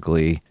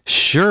 basically.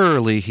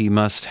 Surely he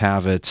must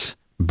have it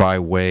by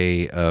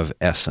way of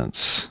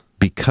essence,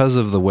 because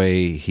of the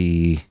way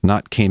he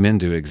not came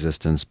into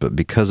existence, but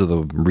because of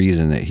the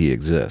reason that he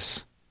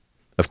exists.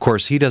 Of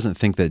course, he doesn't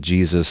think that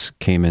Jesus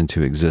came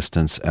into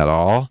existence at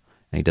all,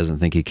 and he doesn't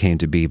think he came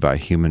to be by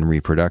human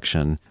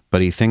reproduction,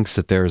 but he thinks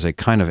that there is a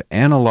kind of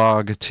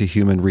analog to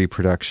human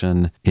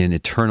reproduction in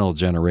eternal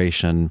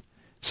generation.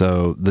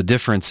 So the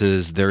difference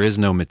is there is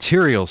no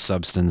material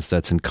substance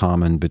that's in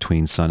common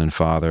between Son and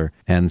Father.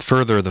 And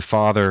further, the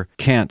Father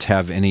can't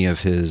have any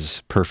of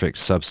his perfect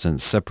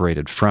substance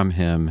separated from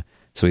him.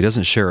 So he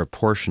doesn't share a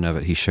portion of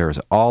it, he shares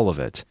all of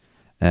it.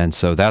 And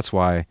so that's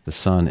why the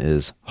Son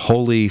is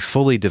wholly,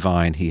 fully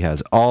divine. He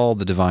has all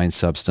the divine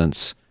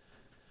substance.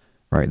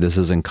 Right? This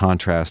is in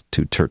contrast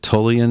to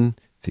Tertullian.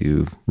 If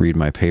you read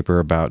my paper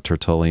about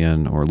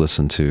Tertullian or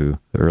listen to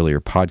the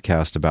earlier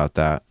podcast about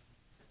that.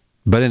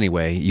 But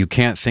anyway, you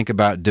can't think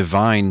about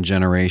divine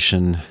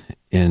generation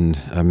in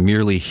a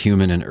merely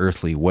human and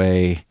earthly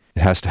way.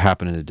 It has to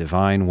happen in a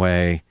divine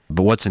way.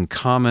 But what's in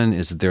common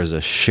is that there's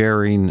a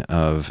sharing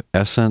of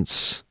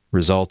essence,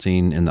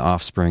 resulting in the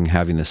offspring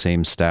having the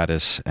same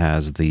status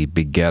as the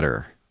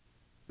begetter.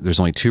 There's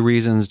only two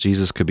reasons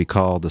Jesus could be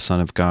called the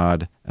Son of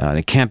God, and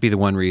it can't be the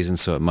one reason,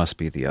 so it must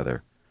be the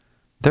other.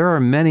 There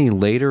are many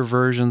later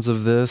versions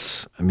of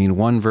this. I mean,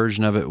 one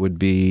version of it would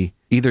be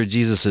either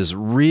Jesus is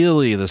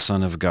really the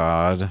Son of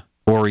God,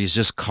 or he's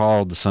just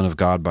called the Son of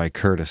God by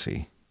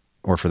courtesy.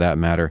 Or for that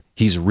matter,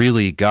 he's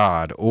really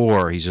God,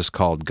 or he's just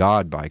called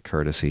God by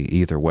courtesy,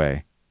 either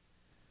way.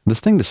 The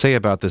thing to say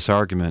about this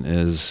argument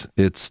is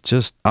it's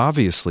just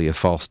obviously a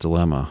false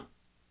dilemma.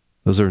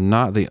 Those are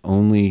not the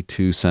only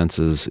two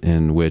senses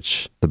in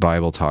which the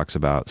Bible talks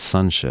about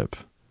sonship.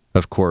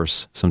 Of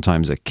course,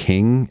 sometimes a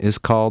king is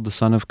called the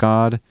Son of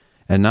God,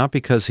 and not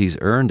because he's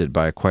earned it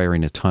by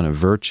acquiring a ton of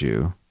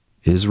virtue.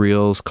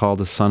 Israel's called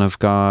the Son of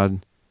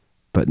God,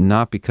 but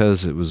not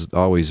because it was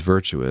always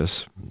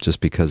virtuous, just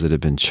because it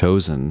had been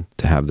chosen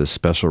to have this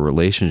special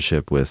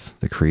relationship with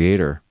the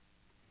Creator.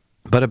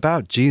 But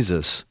about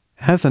Jesus,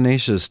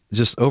 Athanasius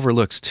just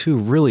overlooks two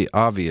really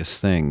obvious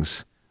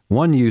things.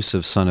 One use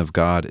of Son of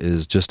God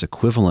is just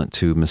equivalent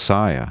to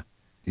Messiah.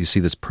 You see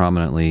this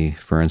prominently,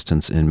 for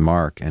instance, in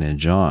Mark and in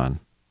John.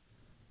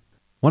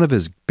 One of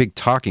his big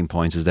talking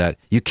points is that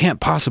you can't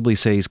possibly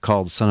say he's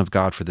called Son of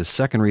God for this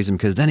second reason,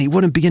 because then he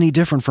wouldn't be any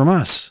different from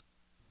us,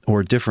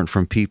 or different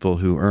from people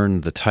who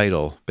earned the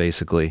title,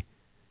 basically.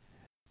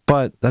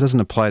 But that doesn't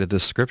apply to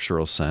this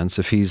scriptural sense.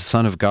 If he's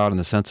Son of God in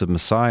the sense of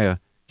Messiah,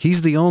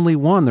 he's the only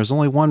one. There's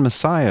only one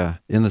Messiah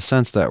in the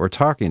sense that we're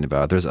talking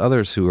about. There's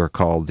others who are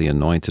called the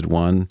Anointed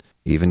One,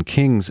 even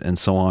kings and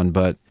so on,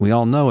 but we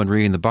all know in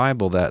reading the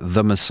Bible that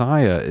the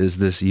Messiah is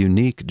this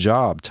unique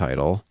job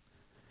title.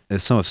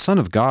 If Son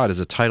of God is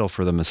a title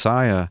for the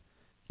Messiah,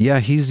 yeah,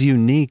 he's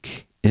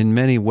unique in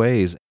many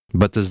ways,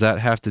 but does that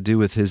have to do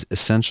with his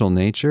essential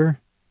nature?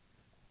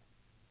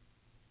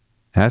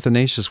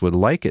 Athanasius would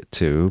like it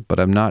to, but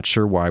I'm not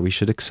sure why we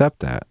should accept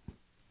that.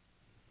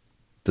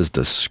 Does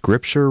the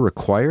Scripture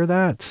require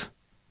that?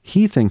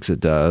 He thinks it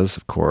does,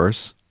 of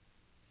course.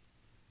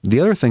 The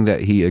other thing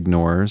that he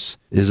ignores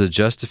is a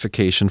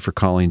justification for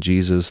calling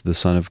Jesus the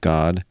Son of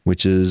God,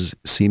 which is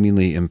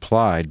seemingly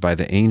implied by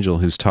the angel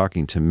who's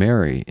talking to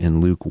Mary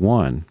in Luke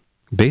 1.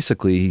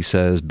 Basically, he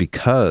says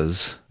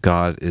because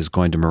God is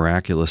going to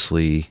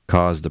miraculously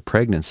cause the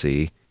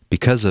pregnancy,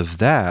 because of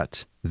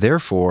that,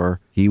 therefore,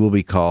 he will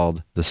be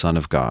called the Son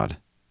of God.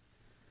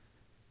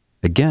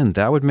 Again,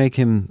 that would make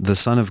him the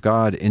Son of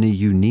God in a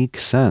unique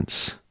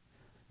sense.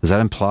 Does that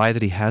imply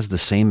that he has the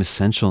same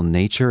essential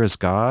nature as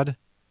God?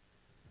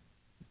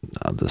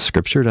 The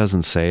Scripture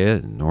doesn't say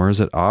it, nor is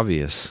it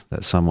obvious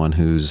that someone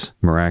who's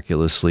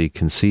miraculously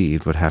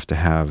conceived would have to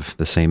have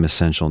the same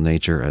essential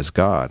nature as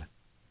God.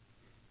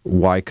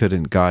 Why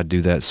couldn't God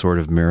do that sort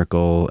of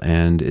miracle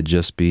and it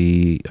just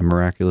be a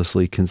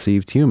miraculously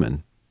conceived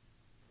human?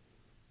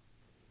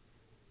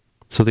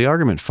 So the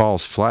argument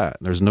falls flat.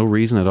 There's no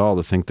reason at all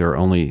to think there are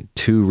only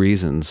two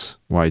reasons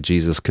why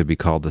Jesus could be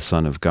called the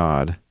Son of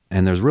God.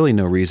 And there's really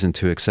no reason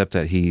to accept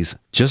that he's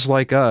just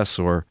like us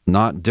or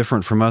not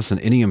different from us in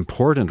any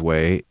important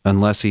way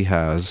unless he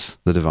has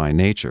the divine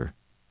nature.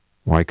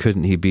 Why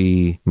couldn't he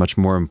be much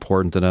more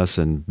important than us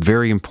and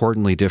very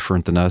importantly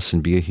different than us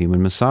and be a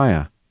human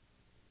Messiah?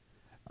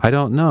 I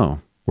don't know.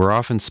 We're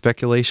off in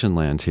speculation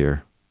land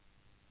here.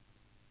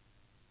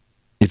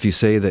 If you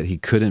say that he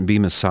couldn't be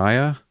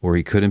Messiah or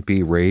he couldn't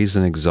be raised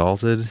and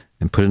exalted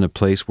and put in a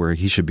place where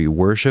he should be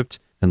worshipped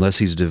unless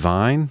he's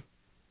divine,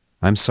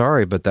 I'm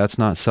sorry, but that's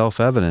not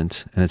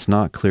self-evident, and it's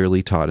not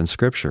clearly taught in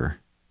Scripture.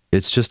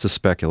 It's just a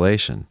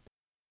speculation.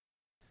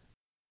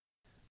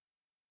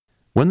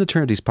 When the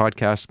Trinities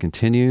podcast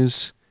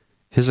continues,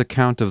 his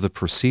account of the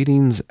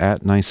proceedings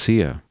at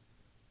Nicaea.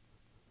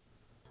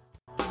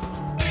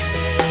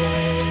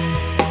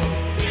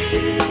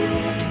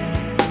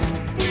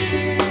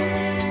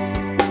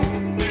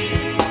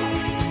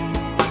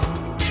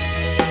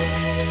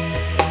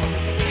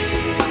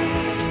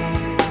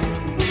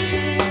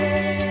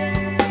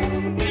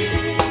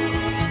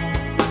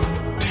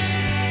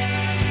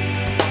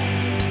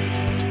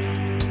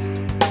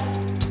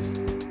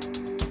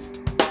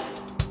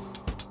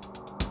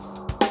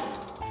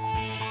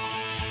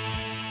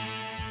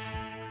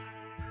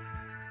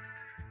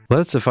 Let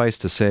it suffice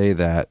to say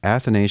that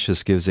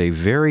Athanasius gives a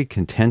very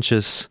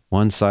contentious,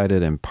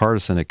 one-sided, and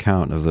partisan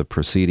account of the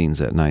proceedings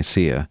at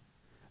Nicaea.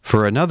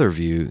 For another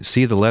view,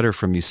 see the letter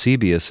from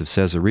Eusebius of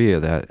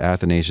Caesarea that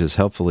Athanasius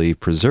helpfully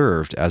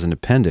preserved as an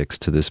appendix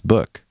to this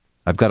book.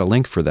 I've got a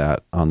link for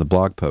that on the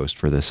blog post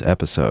for this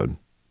episode.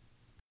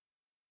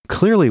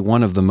 Clearly,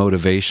 one of the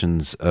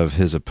motivations of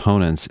his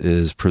opponents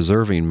is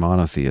preserving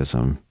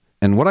monotheism.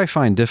 And what I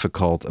find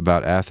difficult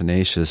about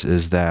Athanasius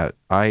is that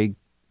I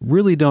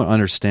really don't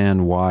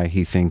understand why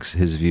he thinks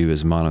his view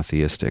is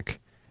monotheistic.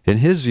 In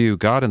his view,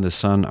 God and the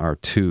Son are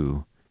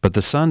two, but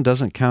the Son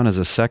doesn't count as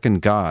a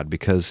second God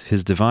because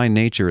his divine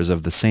nature is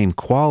of the same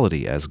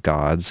quality as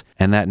God's,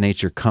 and that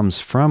nature comes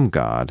from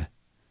God.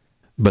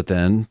 But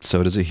then,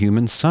 so does a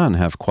human son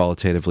have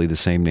qualitatively the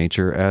same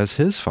nature as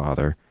his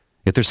Father,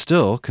 yet they're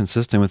still,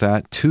 consistent with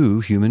that, two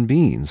human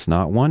beings,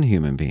 not one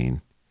human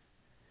being.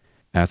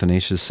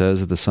 Athanasius says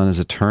that the Son is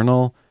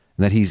eternal,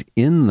 and that he's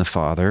in the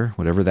Father,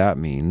 whatever that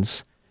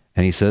means,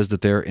 and he says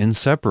that they're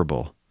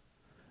inseparable.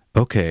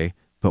 Okay,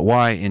 but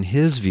why, in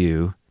his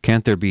view,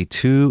 can't there be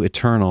two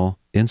eternal,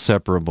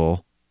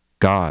 inseparable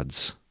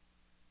gods?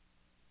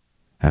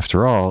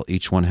 After all,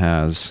 each one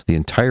has the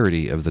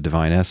entirety of the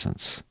divine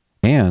essence,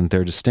 and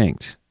they're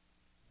distinct.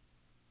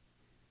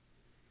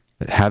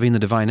 But having the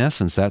divine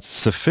essence, that's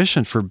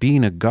sufficient for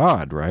being a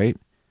god, right?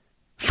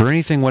 For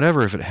anything,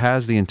 whatever, if it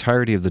has the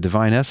entirety of the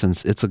divine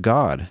essence, it's a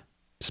god.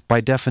 just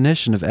by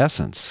definition of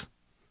essence.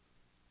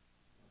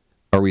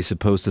 Are we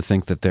supposed to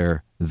think that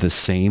they're the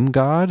same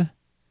God?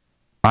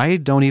 I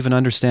don't even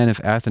understand if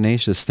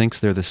Athanasius thinks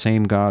they're the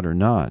same God or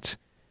not.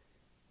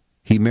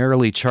 He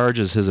merely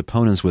charges his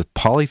opponents with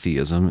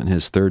polytheism in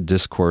his third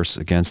discourse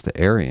against the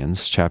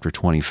Arians, chapter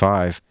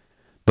 25,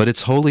 but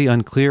it's wholly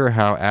unclear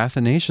how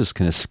Athanasius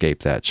can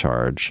escape that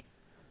charge.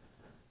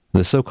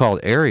 The so-called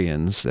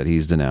Arians that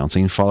he's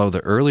denouncing follow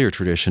the earlier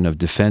tradition of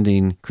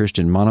defending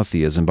Christian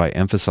monotheism by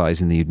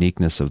emphasizing the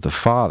uniqueness of the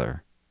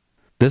Father.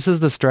 This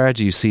is the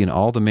strategy you see in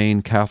all the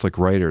main Catholic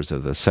writers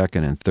of the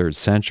 2nd and 3rd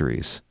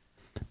centuries.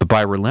 But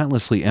by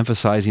relentlessly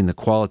emphasizing the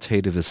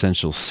qualitative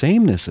essential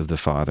sameness of the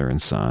Father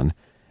and Son,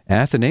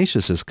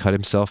 Athanasius has cut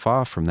himself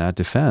off from that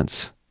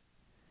defense.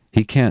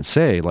 He can't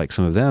say, like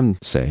some of them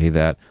say,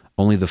 that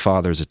only the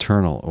Father is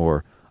eternal,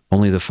 or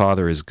only the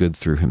Father is good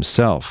through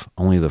himself,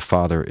 only the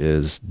Father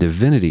is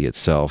divinity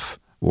itself,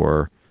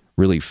 or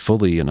really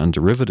fully and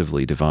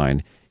underivatively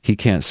divine. He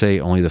can't say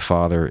only the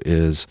Father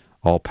is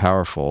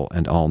all-powerful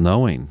and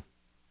all-knowing.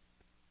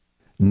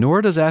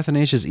 Nor does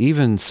Athanasius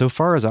even, so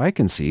far as I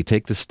can see,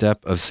 take the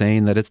step of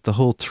saying that it's the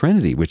whole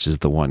Trinity which is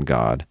the one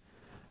God.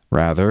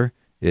 Rather,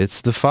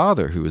 it's the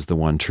Father who is the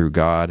one true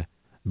God,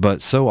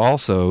 but so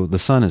also the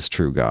Son is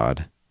true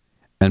God.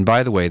 And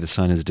by the way, the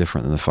Son is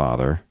different than the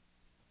Father,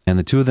 and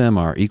the two of them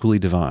are equally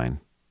divine.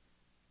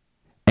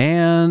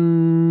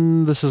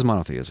 And this is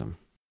monotheism.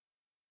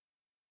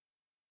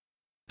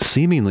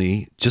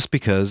 Seemingly, just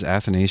because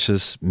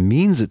Athanasius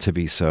means it to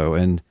be so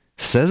and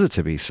says it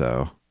to be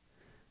so.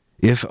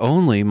 If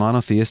only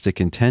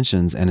monotheistic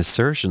intentions and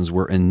assertions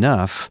were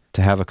enough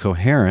to have a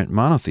coherent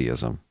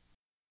monotheism.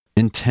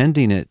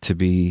 Intending it to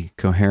be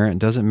coherent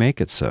doesn't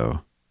make it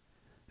so.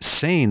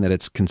 Saying that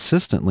it's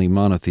consistently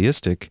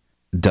monotheistic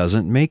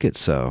doesn't make it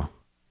so.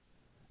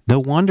 No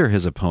wonder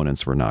his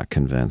opponents were not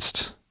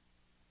convinced.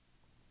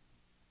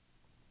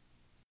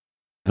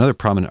 Another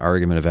prominent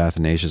argument of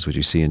Athanasius, which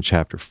you see in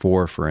chapter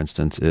 4, for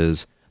instance,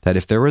 is that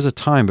if there was a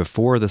time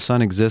before the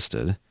Son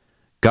existed,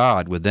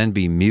 God would then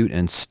be mute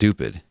and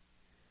stupid,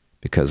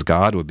 because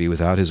God would be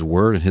without his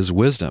word and his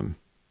wisdom.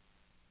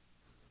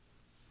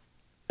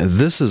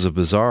 This is a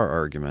bizarre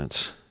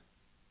argument.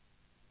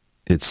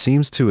 It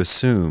seems to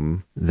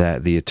assume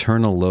that the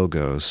eternal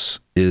Logos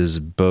is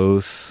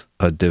both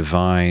a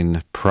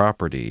divine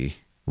property,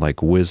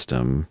 like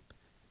wisdom,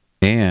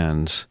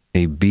 and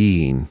a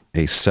being,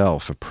 a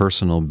self, a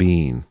personal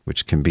being,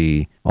 which can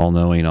be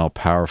all-knowing,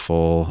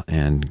 all-powerful,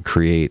 and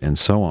create, and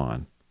so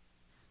on.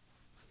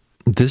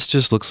 This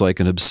just looks like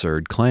an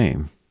absurd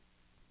claim.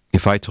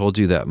 If I told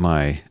you that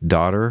my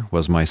daughter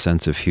was my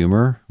sense of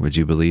humor, would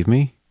you believe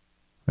me?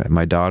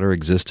 My daughter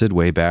existed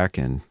way back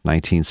in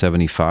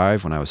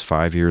 1975 when I was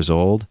 5 years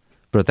old,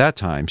 but at that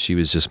time she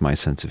was just my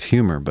sense of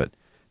humor, but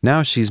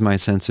now she's my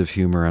sense of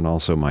humor and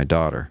also my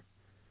daughter.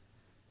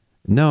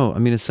 No, I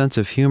mean, a sense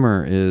of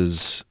humor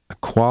is a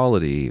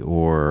quality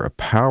or a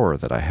power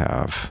that I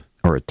have,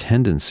 or a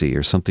tendency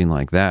or something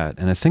like that,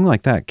 and a thing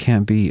like that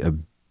can't be a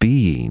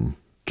being,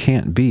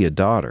 can't be a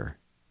daughter.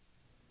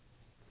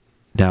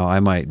 Now,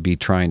 I might be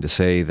trying to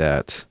say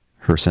that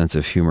her sense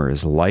of humor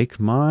is like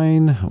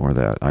mine, or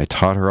that I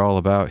taught her all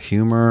about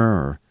humor,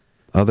 or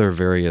other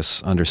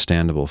various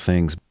understandable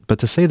things. But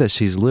to say that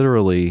she's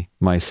literally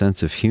my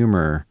sense of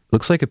humor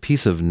looks like a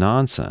piece of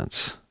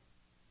nonsense.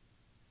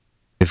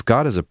 If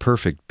God is a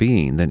perfect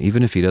being, then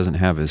even if he doesn't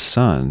have his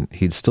Son,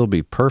 he'd still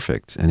be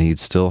perfect, and he'd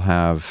still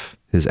have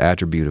his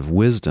attribute of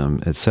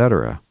wisdom,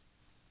 etc.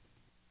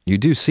 You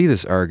do see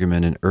this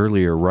argument in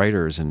earlier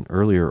writers and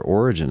earlier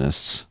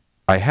Origenists.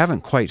 I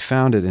haven't quite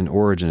found it in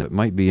Origen. It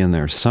might be in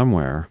there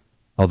somewhere.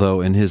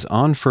 Although in his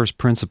On First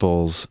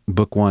Principles,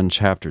 Book 1,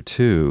 Chapter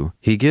 2,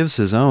 he gives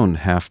his own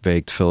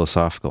half-baked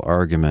philosophical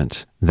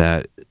argument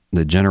that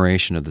the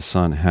generation of the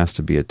Son has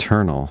to be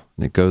eternal.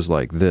 And it goes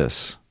like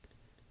this.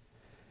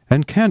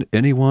 And can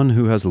anyone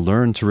who has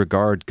learned to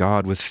regard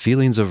God with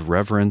feelings of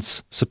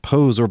reverence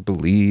suppose or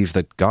believe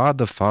that God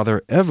the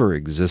Father ever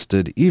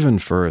existed even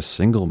for a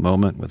single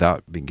moment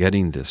without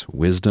begetting this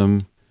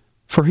wisdom?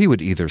 For he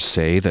would either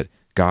say that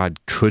God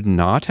could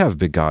not have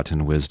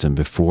begotten wisdom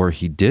before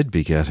he did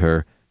beget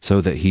her,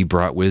 so that he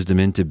brought wisdom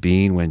into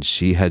being when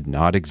she had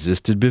not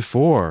existed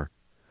before,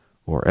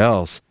 or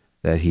else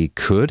that he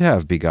could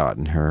have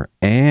begotten her,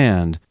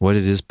 and what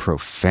it is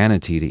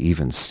profanity to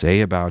even say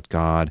about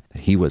God,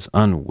 that he was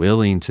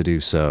unwilling to do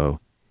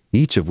so,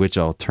 each of which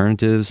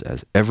alternatives,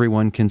 as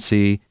everyone can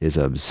see, is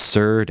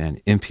absurd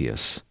and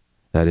impious.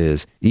 That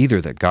is,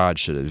 either that God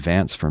should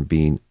advance from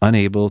being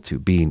unable to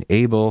being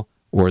able,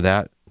 or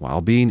that,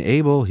 while being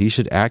able, he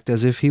should act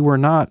as if he were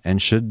not,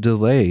 and should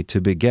delay to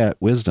beget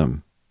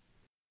wisdom.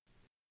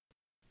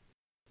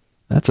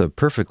 That's a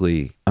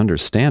perfectly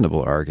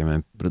understandable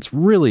argument, but it's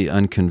really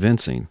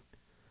unconvincing.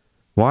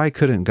 Why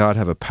couldn't God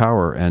have a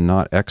power and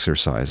not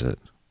exercise it?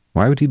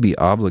 Why would he be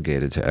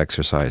obligated to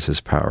exercise his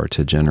power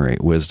to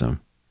generate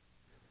wisdom?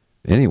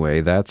 Anyway,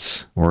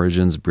 that's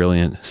Origen's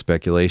brilliant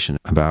speculation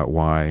about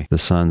why the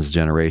Son's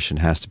generation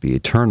has to be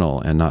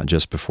eternal and not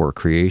just before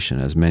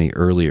creation, as many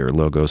earlier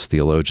Logos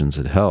theologians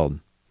had held.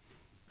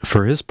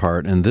 For his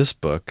part, in this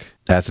book,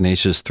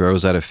 Athanasius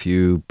throws out a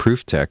few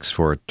proof texts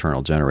for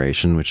eternal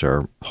generation, which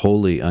are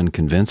wholly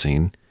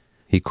unconvincing.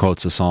 He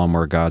quotes a psalm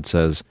where God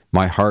says,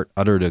 "My heart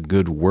uttered a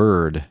good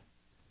word,"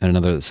 and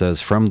another that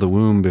says, "From the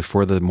womb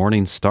before the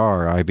morning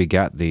star I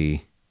begat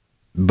thee."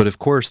 But of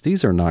course,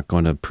 these are not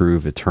going to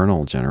prove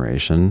eternal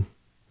generation.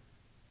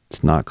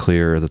 It's not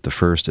clear that the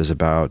first is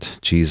about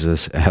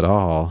Jesus at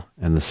all,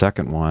 and the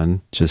second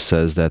one just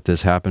says that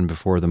this happened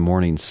before the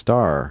morning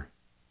star.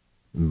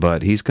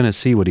 But he's going to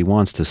see what he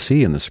wants to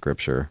see in the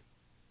scripture.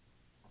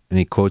 And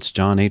he quotes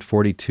John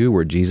 8:42,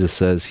 where Jesus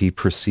says he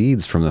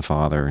proceeds from the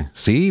Father.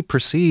 See,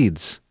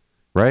 proceeds,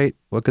 right?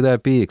 What could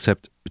that be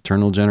except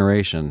eternal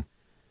generation?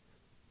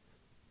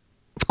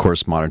 Of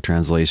course, modern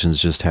translations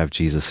just have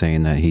Jesus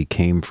saying that he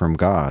came from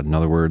God. In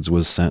other words,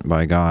 was sent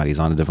by God. He's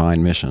on a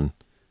divine mission.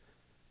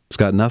 It's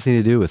got nothing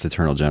to do with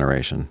eternal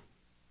generation.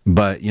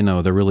 But,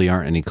 there really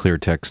aren't any clear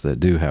texts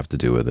that do have to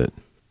do with it.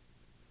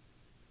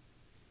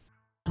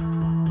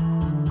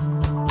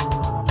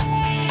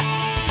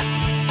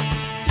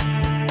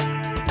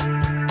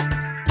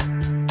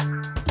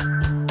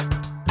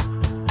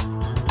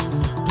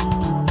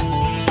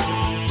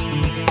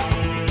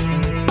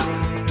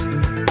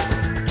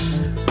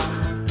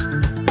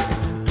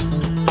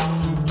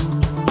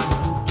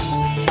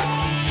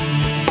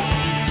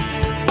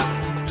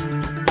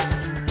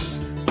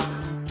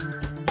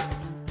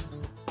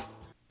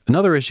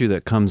 Another issue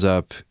that comes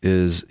up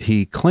is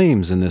he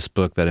claims in this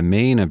book that a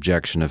main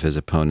objection of his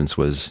opponents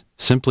was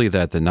simply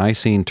that the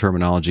Nicene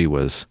terminology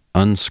was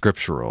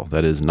unscriptural,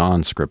 that is,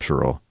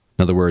 non-scriptural.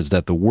 In other words,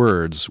 that the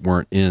words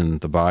weren't in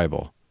the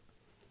Bible.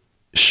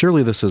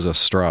 Surely this is a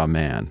straw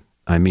man.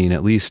 I mean,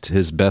 at least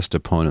his best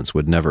opponents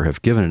would never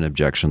have given an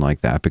objection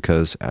like that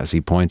because, as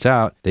he points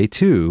out, they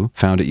too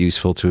found it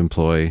useful to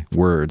employ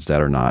words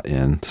that are not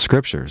in the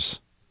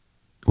scriptures.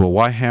 Well,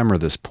 why hammer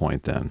this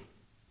point then?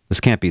 This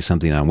can't be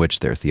something on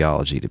which their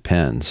theology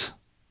depends.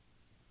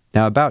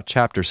 Now, about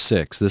chapter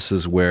 6, this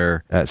is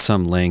where, at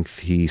some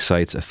length, he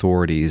cites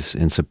authorities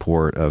in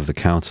support of the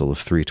Council of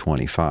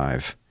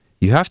 325.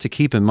 You have to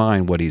keep in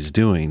mind what he's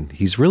doing.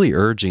 He's really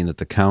urging that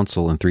the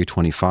Council in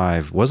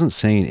 325 wasn't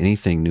saying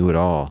anything new at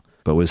all,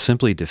 but was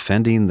simply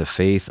defending the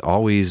faith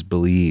always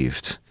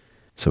believed.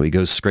 So he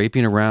goes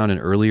scraping around in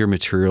earlier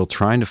material,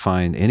 trying to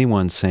find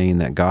anyone saying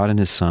that God and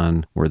his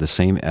Son were the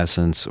same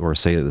essence, or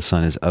say that the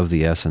Son is of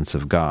the essence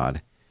of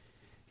God.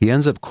 He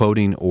ends up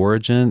quoting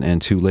Origen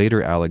and two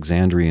later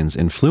Alexandrians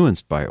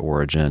influenced by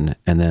Origen,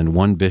 and then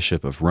one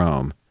bishop of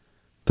Rome.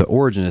 The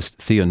Origenist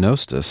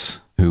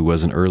Theopnostus, who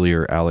was an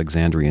earlier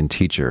Alexandrian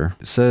teacher,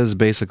 says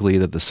basically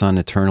that the Son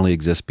eternally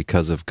exists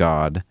because of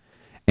God,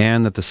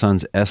 and that the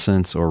Son's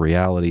essence or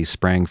reality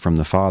sprang from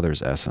the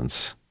Father's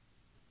essence.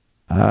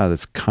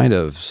 That's kind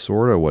of,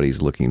 sort of what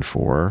he's looking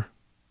for.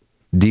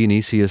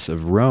 Dionysius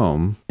of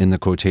Rome, in the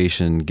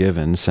quotation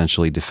given,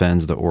 essentially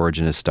defends the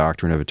Origenist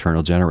doctrine of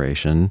eternal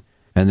generation,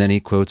 and then he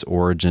quotes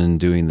Origen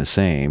doing the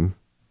same.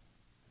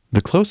 The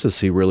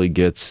closest he really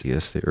gets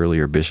is the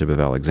earlier bishop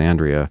of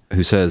Alexandria,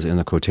 who says in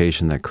the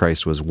quotation that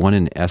Christ was one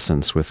in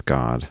essence with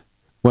God.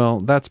 Well,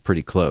 that's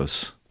pretty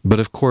close. But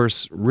of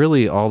course,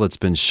 really all that's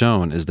been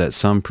shown is that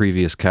some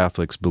previous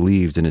Catholics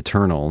believed in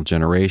eternal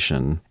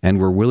generation and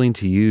were willing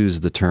to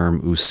use the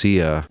term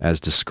ousia as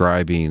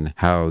describing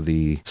how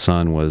the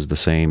Son was the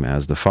same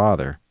as the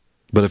Father.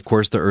 But of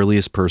course, the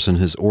earliest person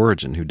is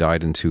Origen, who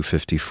died in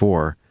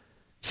 254.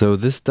 So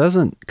this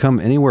doesn't come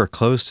anywhere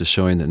close to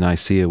showing that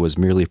Nicaea was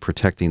merely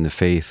protecting the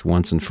faith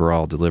once and for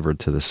all delivered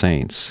to the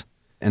saints,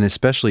 and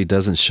especially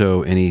doesn't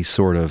show any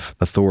sort of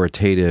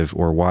authoritative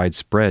or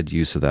widespread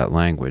use of that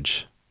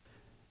language.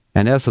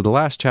 And as to the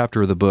last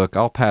chapter of the book,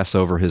 I'll pass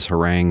over his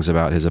harangues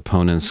about his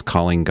opponents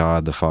calling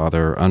God the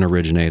Father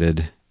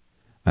unoriginated.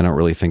 I don't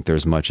really think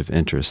there's much of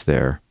interest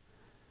there.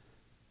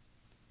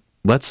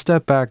 Let's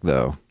step back,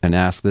 though, and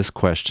ask this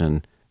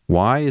question.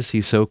 Why is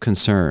he so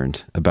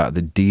concerned about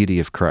the deity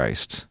of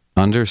Christ,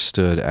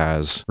 understood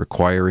as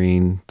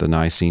requiring the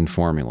Nicene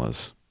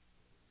formulas?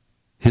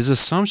 His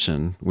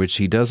assumption, which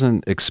he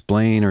doesn't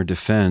explain or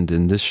defend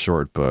in this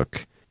short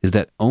book, is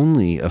that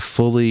only a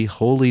fully,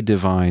 wholly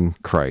divine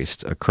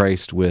Christ, a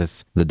Christ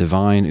with the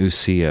divine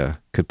ousia,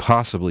 could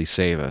possibly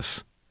save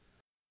us.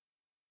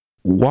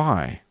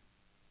 Why?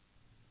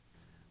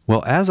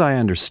 Well, as I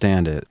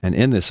understand it, and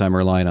in this I'm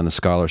relying on the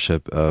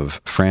scholarship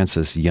of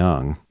Frances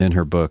Young in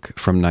her book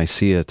From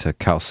Nicaea to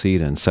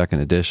Chalcedon,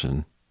 2nd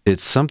edition,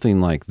 it's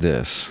something like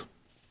this.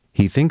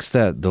 He thinks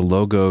that the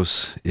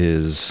Logos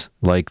is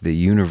like the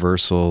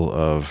universal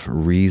of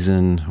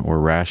reason or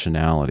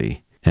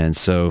rationality. And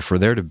so for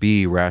there to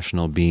be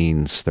rational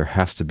beings, there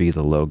has to be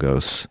the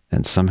Logos.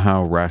 And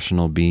somehow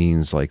rational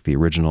beings like the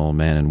original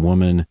man and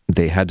woman,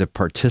 they had to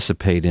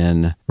participate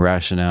in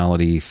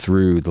rationality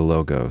through the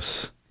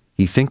Logos.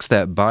 He thinks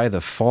that by the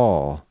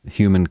fall,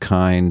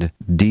 humankind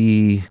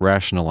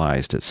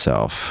de-rationalized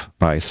itself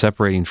by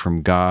separating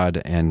from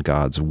God and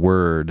God's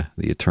Word,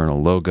 the eternal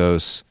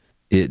Logos.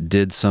 It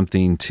did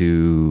something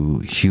to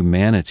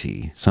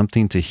humanity,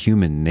 something to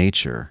human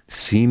nature,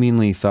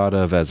 seemingly thought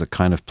of as a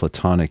kind of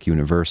Platonic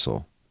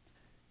universal.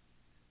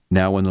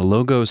 Now, when the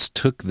Logos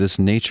took this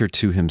nature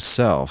to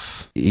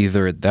himself,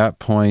 either at that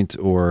point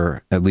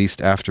or at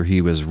least after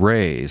he was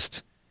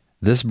raised,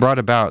 this brought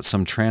about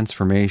some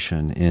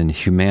transformation in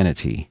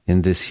humanity,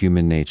 in this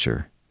human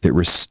nature. It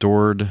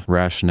restored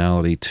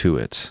rationality to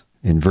it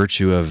in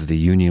virtue of the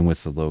union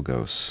with the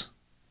Logos.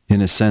 In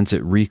a sense,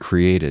 it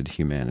recreated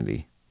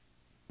humanity.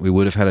 We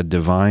would have had a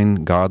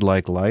divine,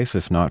 godlike life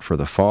if not for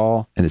the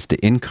fall. And it's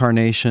the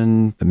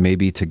incarnation,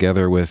 maybe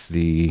together with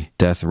the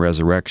death and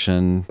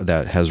resurrection,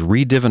 that has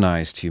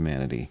redivinized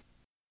humanity.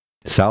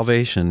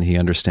 Salvation, he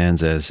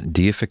understands as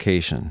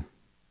deification.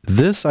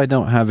 This I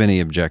don't have any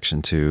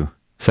objection to.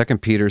 2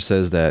 Peter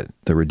says that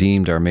the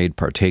redeemed are made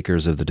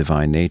partakers of the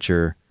divine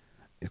nature.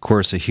 Of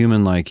course, a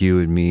human like you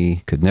and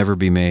me could never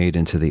be made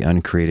into the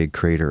uncreated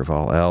creator of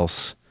all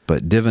else.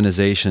 But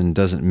divinization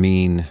doesn't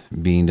mean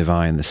being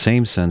divine in the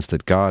same sense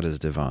that God is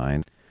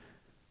divine.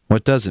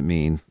 What does it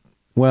mean?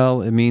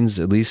 Well, it means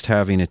at least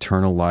having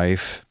eternal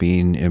life,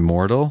 being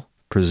immortal,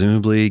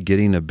 presumably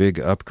getting a big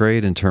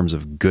upgrade in terms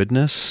of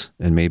goodness,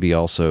 and maybe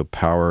also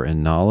power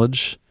and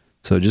knowledge.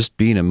 So just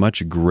being a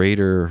much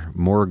greater,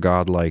 more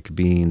godlike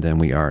being than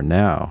we are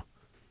now.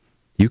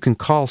 You can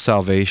call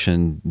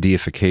salvation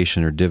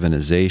deification or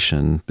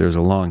divinization. There's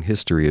a long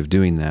history of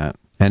doing that.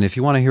 And if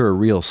you want to hear a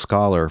real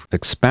scholar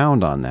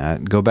expound on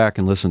that, go back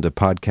and listen to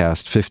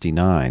podcast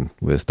 59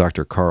 with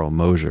Dr. Carl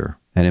Moser.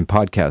 And in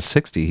podcast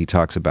 60, he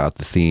talks about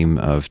the theme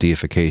of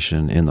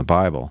deification in the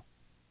Bible.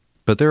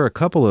 But there are a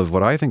couple of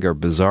what I think are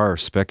bizarre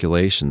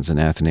speculations in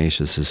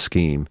Athanasius'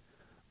 scheme.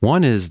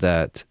 One is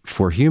that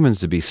for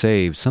humans to be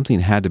saved, something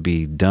had to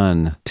be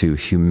done to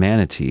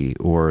humanity,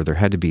 or there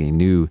had to be a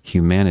new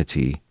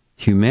humanity.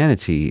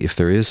 Humanity, if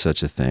there is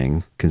such a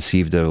thing,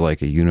 conceived of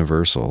like a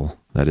universal,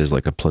 that is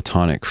like a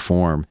Platonic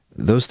form,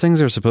 those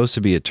things are supposed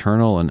to be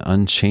eternal and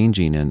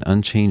unchanging and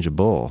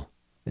unchangeable,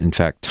 in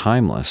fact,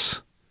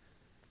 timeless.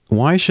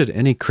 Why should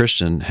any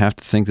Christian have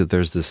to think that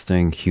there's this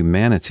thing,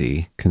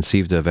 humanity,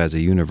 conceived of as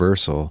a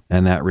universal,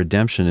 and that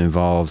redemption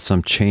involves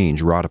some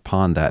change wrought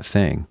upon that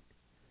thing?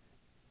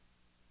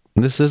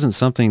 This isn't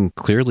something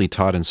clearly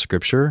taught in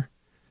Scripture.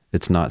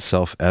 It's not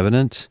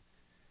self-evident.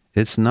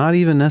 It's not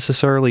even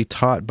necessarily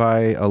taught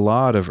by a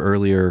lot of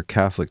earlier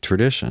Catholic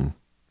tradition.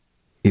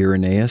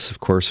 Irenaeus, of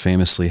course,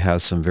 famously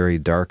has some very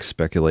dark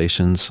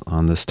speculations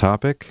on this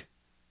topic.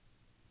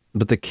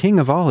 But the king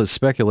of all his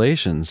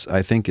speculations,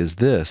 I think, is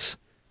this,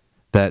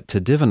 that to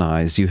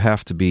divinize, you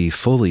have to be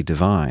fully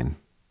divine.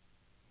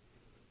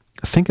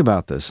 Think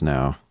about this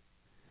now.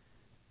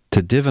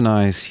 To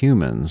divinize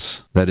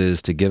humans, that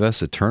is, to give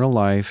us eternal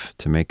life,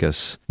 to make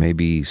us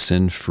maybe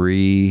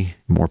sin-free,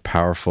 more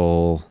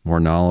powerful, more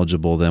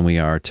knowledgeable than we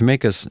are, to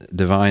make us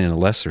divine in a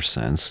lesser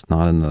sense,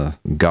 not in the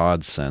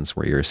God sense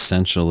where you're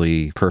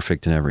essentially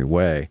perfect in every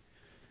way.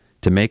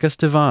 To make us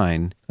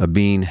divine, a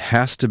being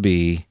has to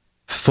be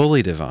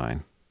fully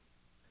divine.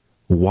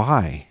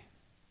 Why?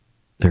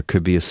 There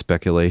could be a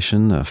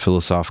speculation, a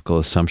philosophical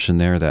assumption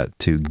there that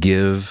to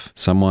give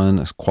someone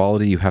a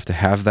quality, you have to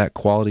have that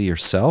quality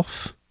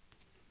yourself.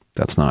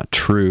 That's not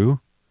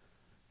true.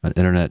 An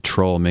internet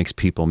troll makes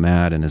people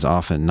mad and is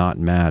often not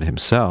mad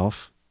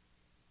himself.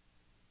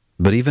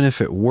 But even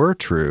if it were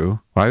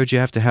true, why would you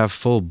have to have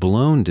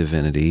full-blown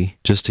divinity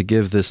just to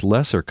give this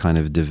lesser kind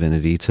of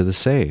divinity to the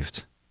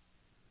saved?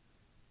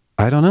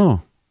 I don't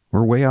know.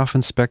 We're way off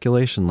in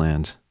speculation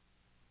land.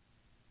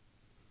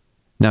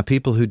 Now,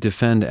 people who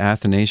defend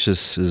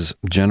Athanasius'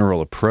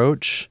 general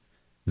approach,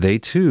 they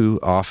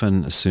too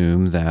often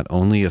assume that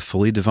only a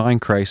fully divine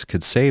Christ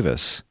could save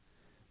us.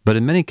 But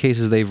in many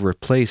cases, they've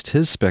replaced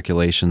his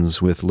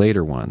speculations with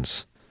later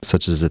ones,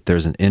 such as that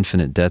there's an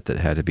infinite debt that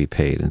had to be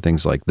paid and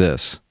things like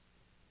this.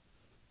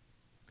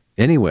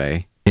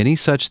 Anyway, any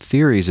such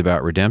theories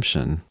about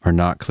redemption are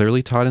not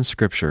clearly taught in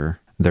Scripture.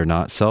 They're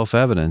not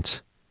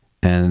self-evident.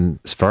 And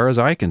as far as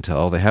I can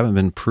tell, they haven't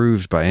been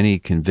proved by any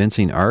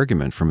convincing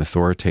argument from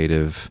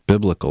authoritative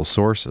biblical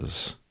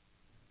sources.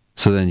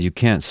 So then you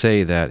can't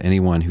say that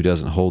anyone who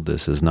doesn't hold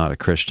this is not a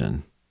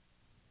Christian.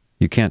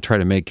 You can't try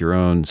to make your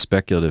own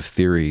speculative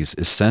theories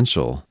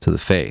essential to the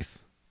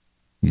faith.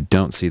 You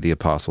don't see the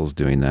apostles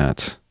doing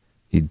that.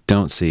 You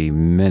don't see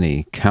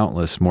many,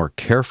 countless more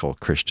careful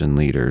Christian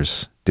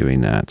leaders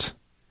doing that.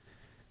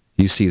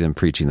 You see them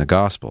preaching the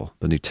gospel,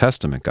 the New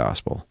Testament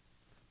gospel.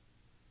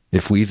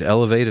 If we've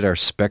elevated our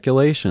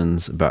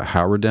speculations about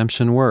how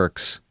redemption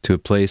works to a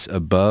place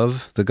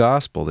above the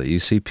gospel that you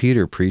see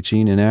Peter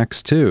preaching in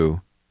Acts 2,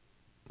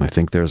 I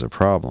think there's a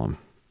problem.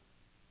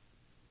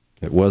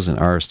 It wasn't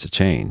ours to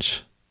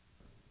change.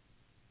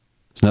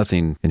 There's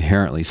nothing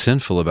inherently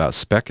sinful about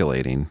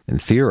speculating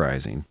and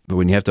theorizing, but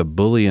when you have to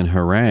bully and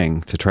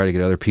harangue to try to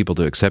get other people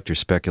to accept your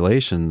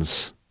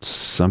speculations,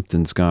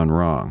 something's gone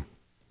wrong.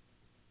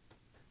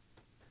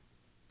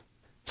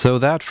 So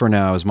that, for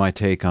now, is my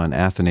take on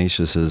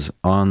Athanasius'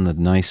 On the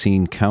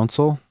Nicene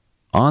Council.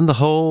 On the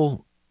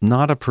whole,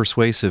 not a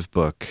persuasive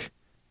book.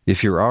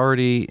 If you're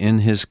already in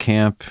his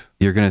camp,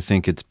 you're going to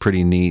think it's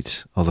pretty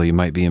neat, although you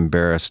might be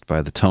embarrassed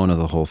by the tone of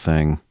the whole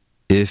thing.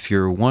 If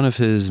you're one of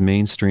his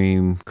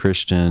mainstream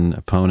Christian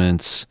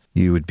opponents,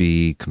 you would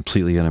be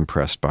completely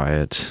unimpressed by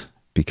it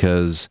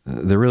because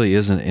there really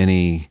isn't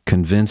any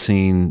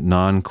convincing,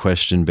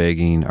 non-question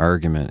begging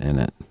argument in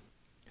it.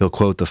 He'll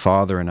quote the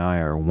Father and I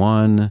are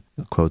one.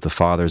 He'll quote the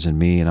Father's in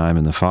me and I'm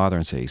in the Father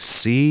and say,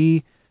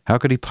 see, how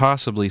could he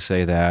possibly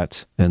say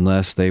that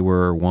unless they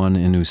were one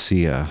in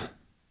ousia?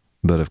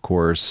 But of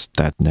course,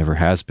 that never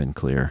has been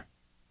clear.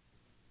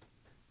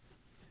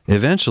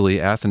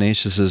 Eventually,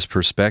 Athanasius'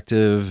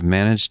 perspective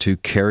managed to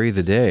carry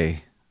the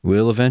day.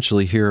 We'll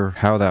eventually hear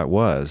how that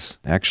was.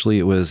 Actually,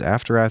 it was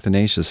after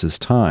Athanasius'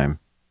 time.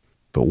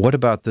 But what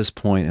about this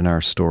point in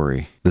our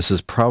story? This is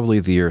probably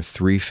the year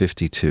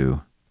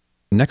 352.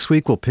 Next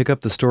week, we'll pick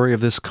up the story of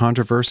this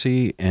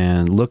controversy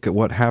and look at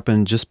what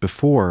happened just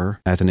before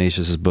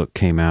Athanasius' book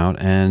came out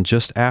and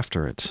just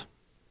after it.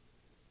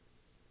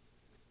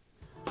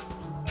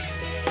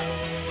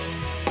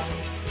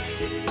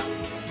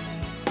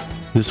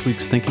 This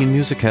week's Thinking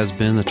Music has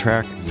been the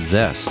track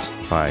Zest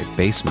by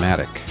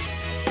Bassmatic.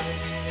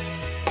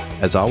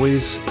 As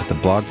always, at the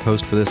blog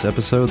post for this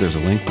episode, there's a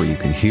link where you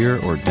can hear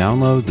or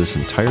download this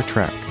entire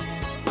track.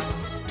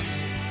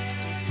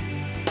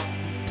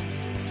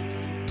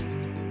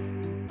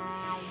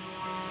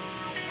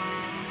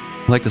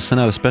 I'd like to send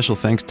out a special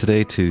thanks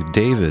today to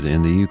David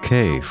in the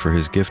UK for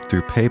his gift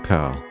through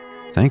PayPal.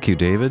 Thank you,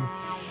 David.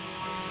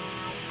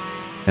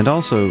 And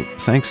also,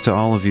 thanks to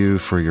all of you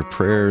for your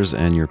prayers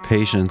and your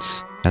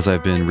patience as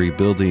I've been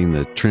rebuilding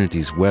the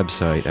Trinity's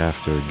website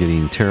after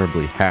getting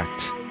terribly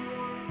hacked.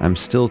 I'm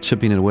still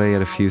chipping away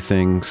at a few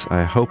things.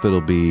 I hope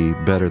it'll be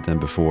better than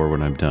before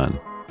when I'm done.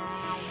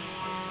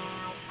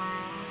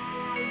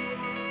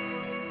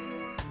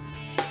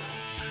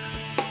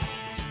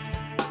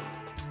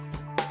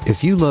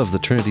 If you love the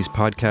Trinity's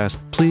podcast,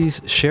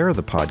 please share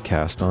the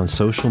podcast on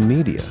social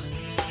media.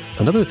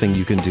 Another thing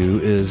you can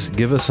do is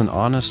give us an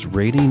honest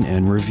rating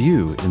and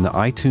review in the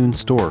iTunes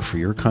store for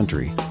your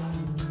country.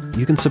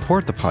 You can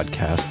support the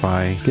podcast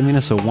by giving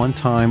us a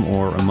one-time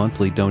or a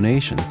monthly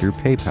donation through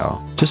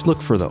PayPal. Just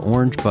look for the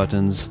orange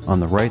buttons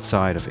on the right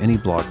side of any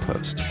blog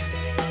post.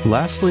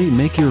 Lastly,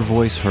 make your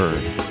voice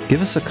heard.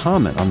 Give us a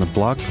comment on the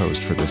blog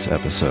post for this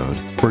episode,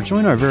 or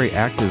join our very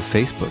active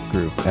Facebook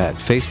group at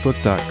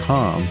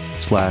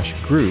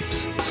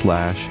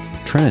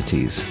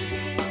facebook.com/groups/Trinities.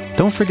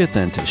 Don't forget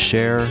then to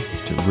share,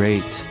 to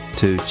rate,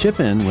 to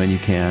chip in when you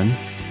can,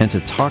 and to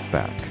talk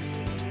back.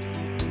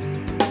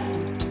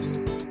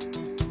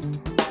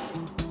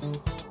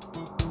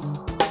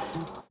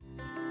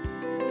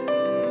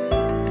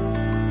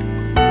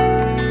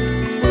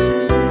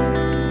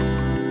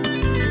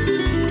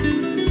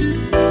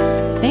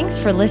 Thanks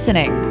for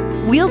listening.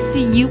 We'll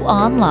see you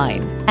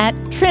online at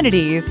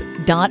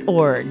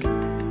trinities.org.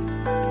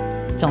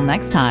 Till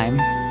next time,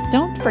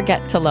 don't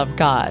forget to love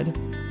God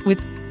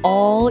with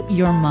all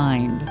your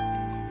mind.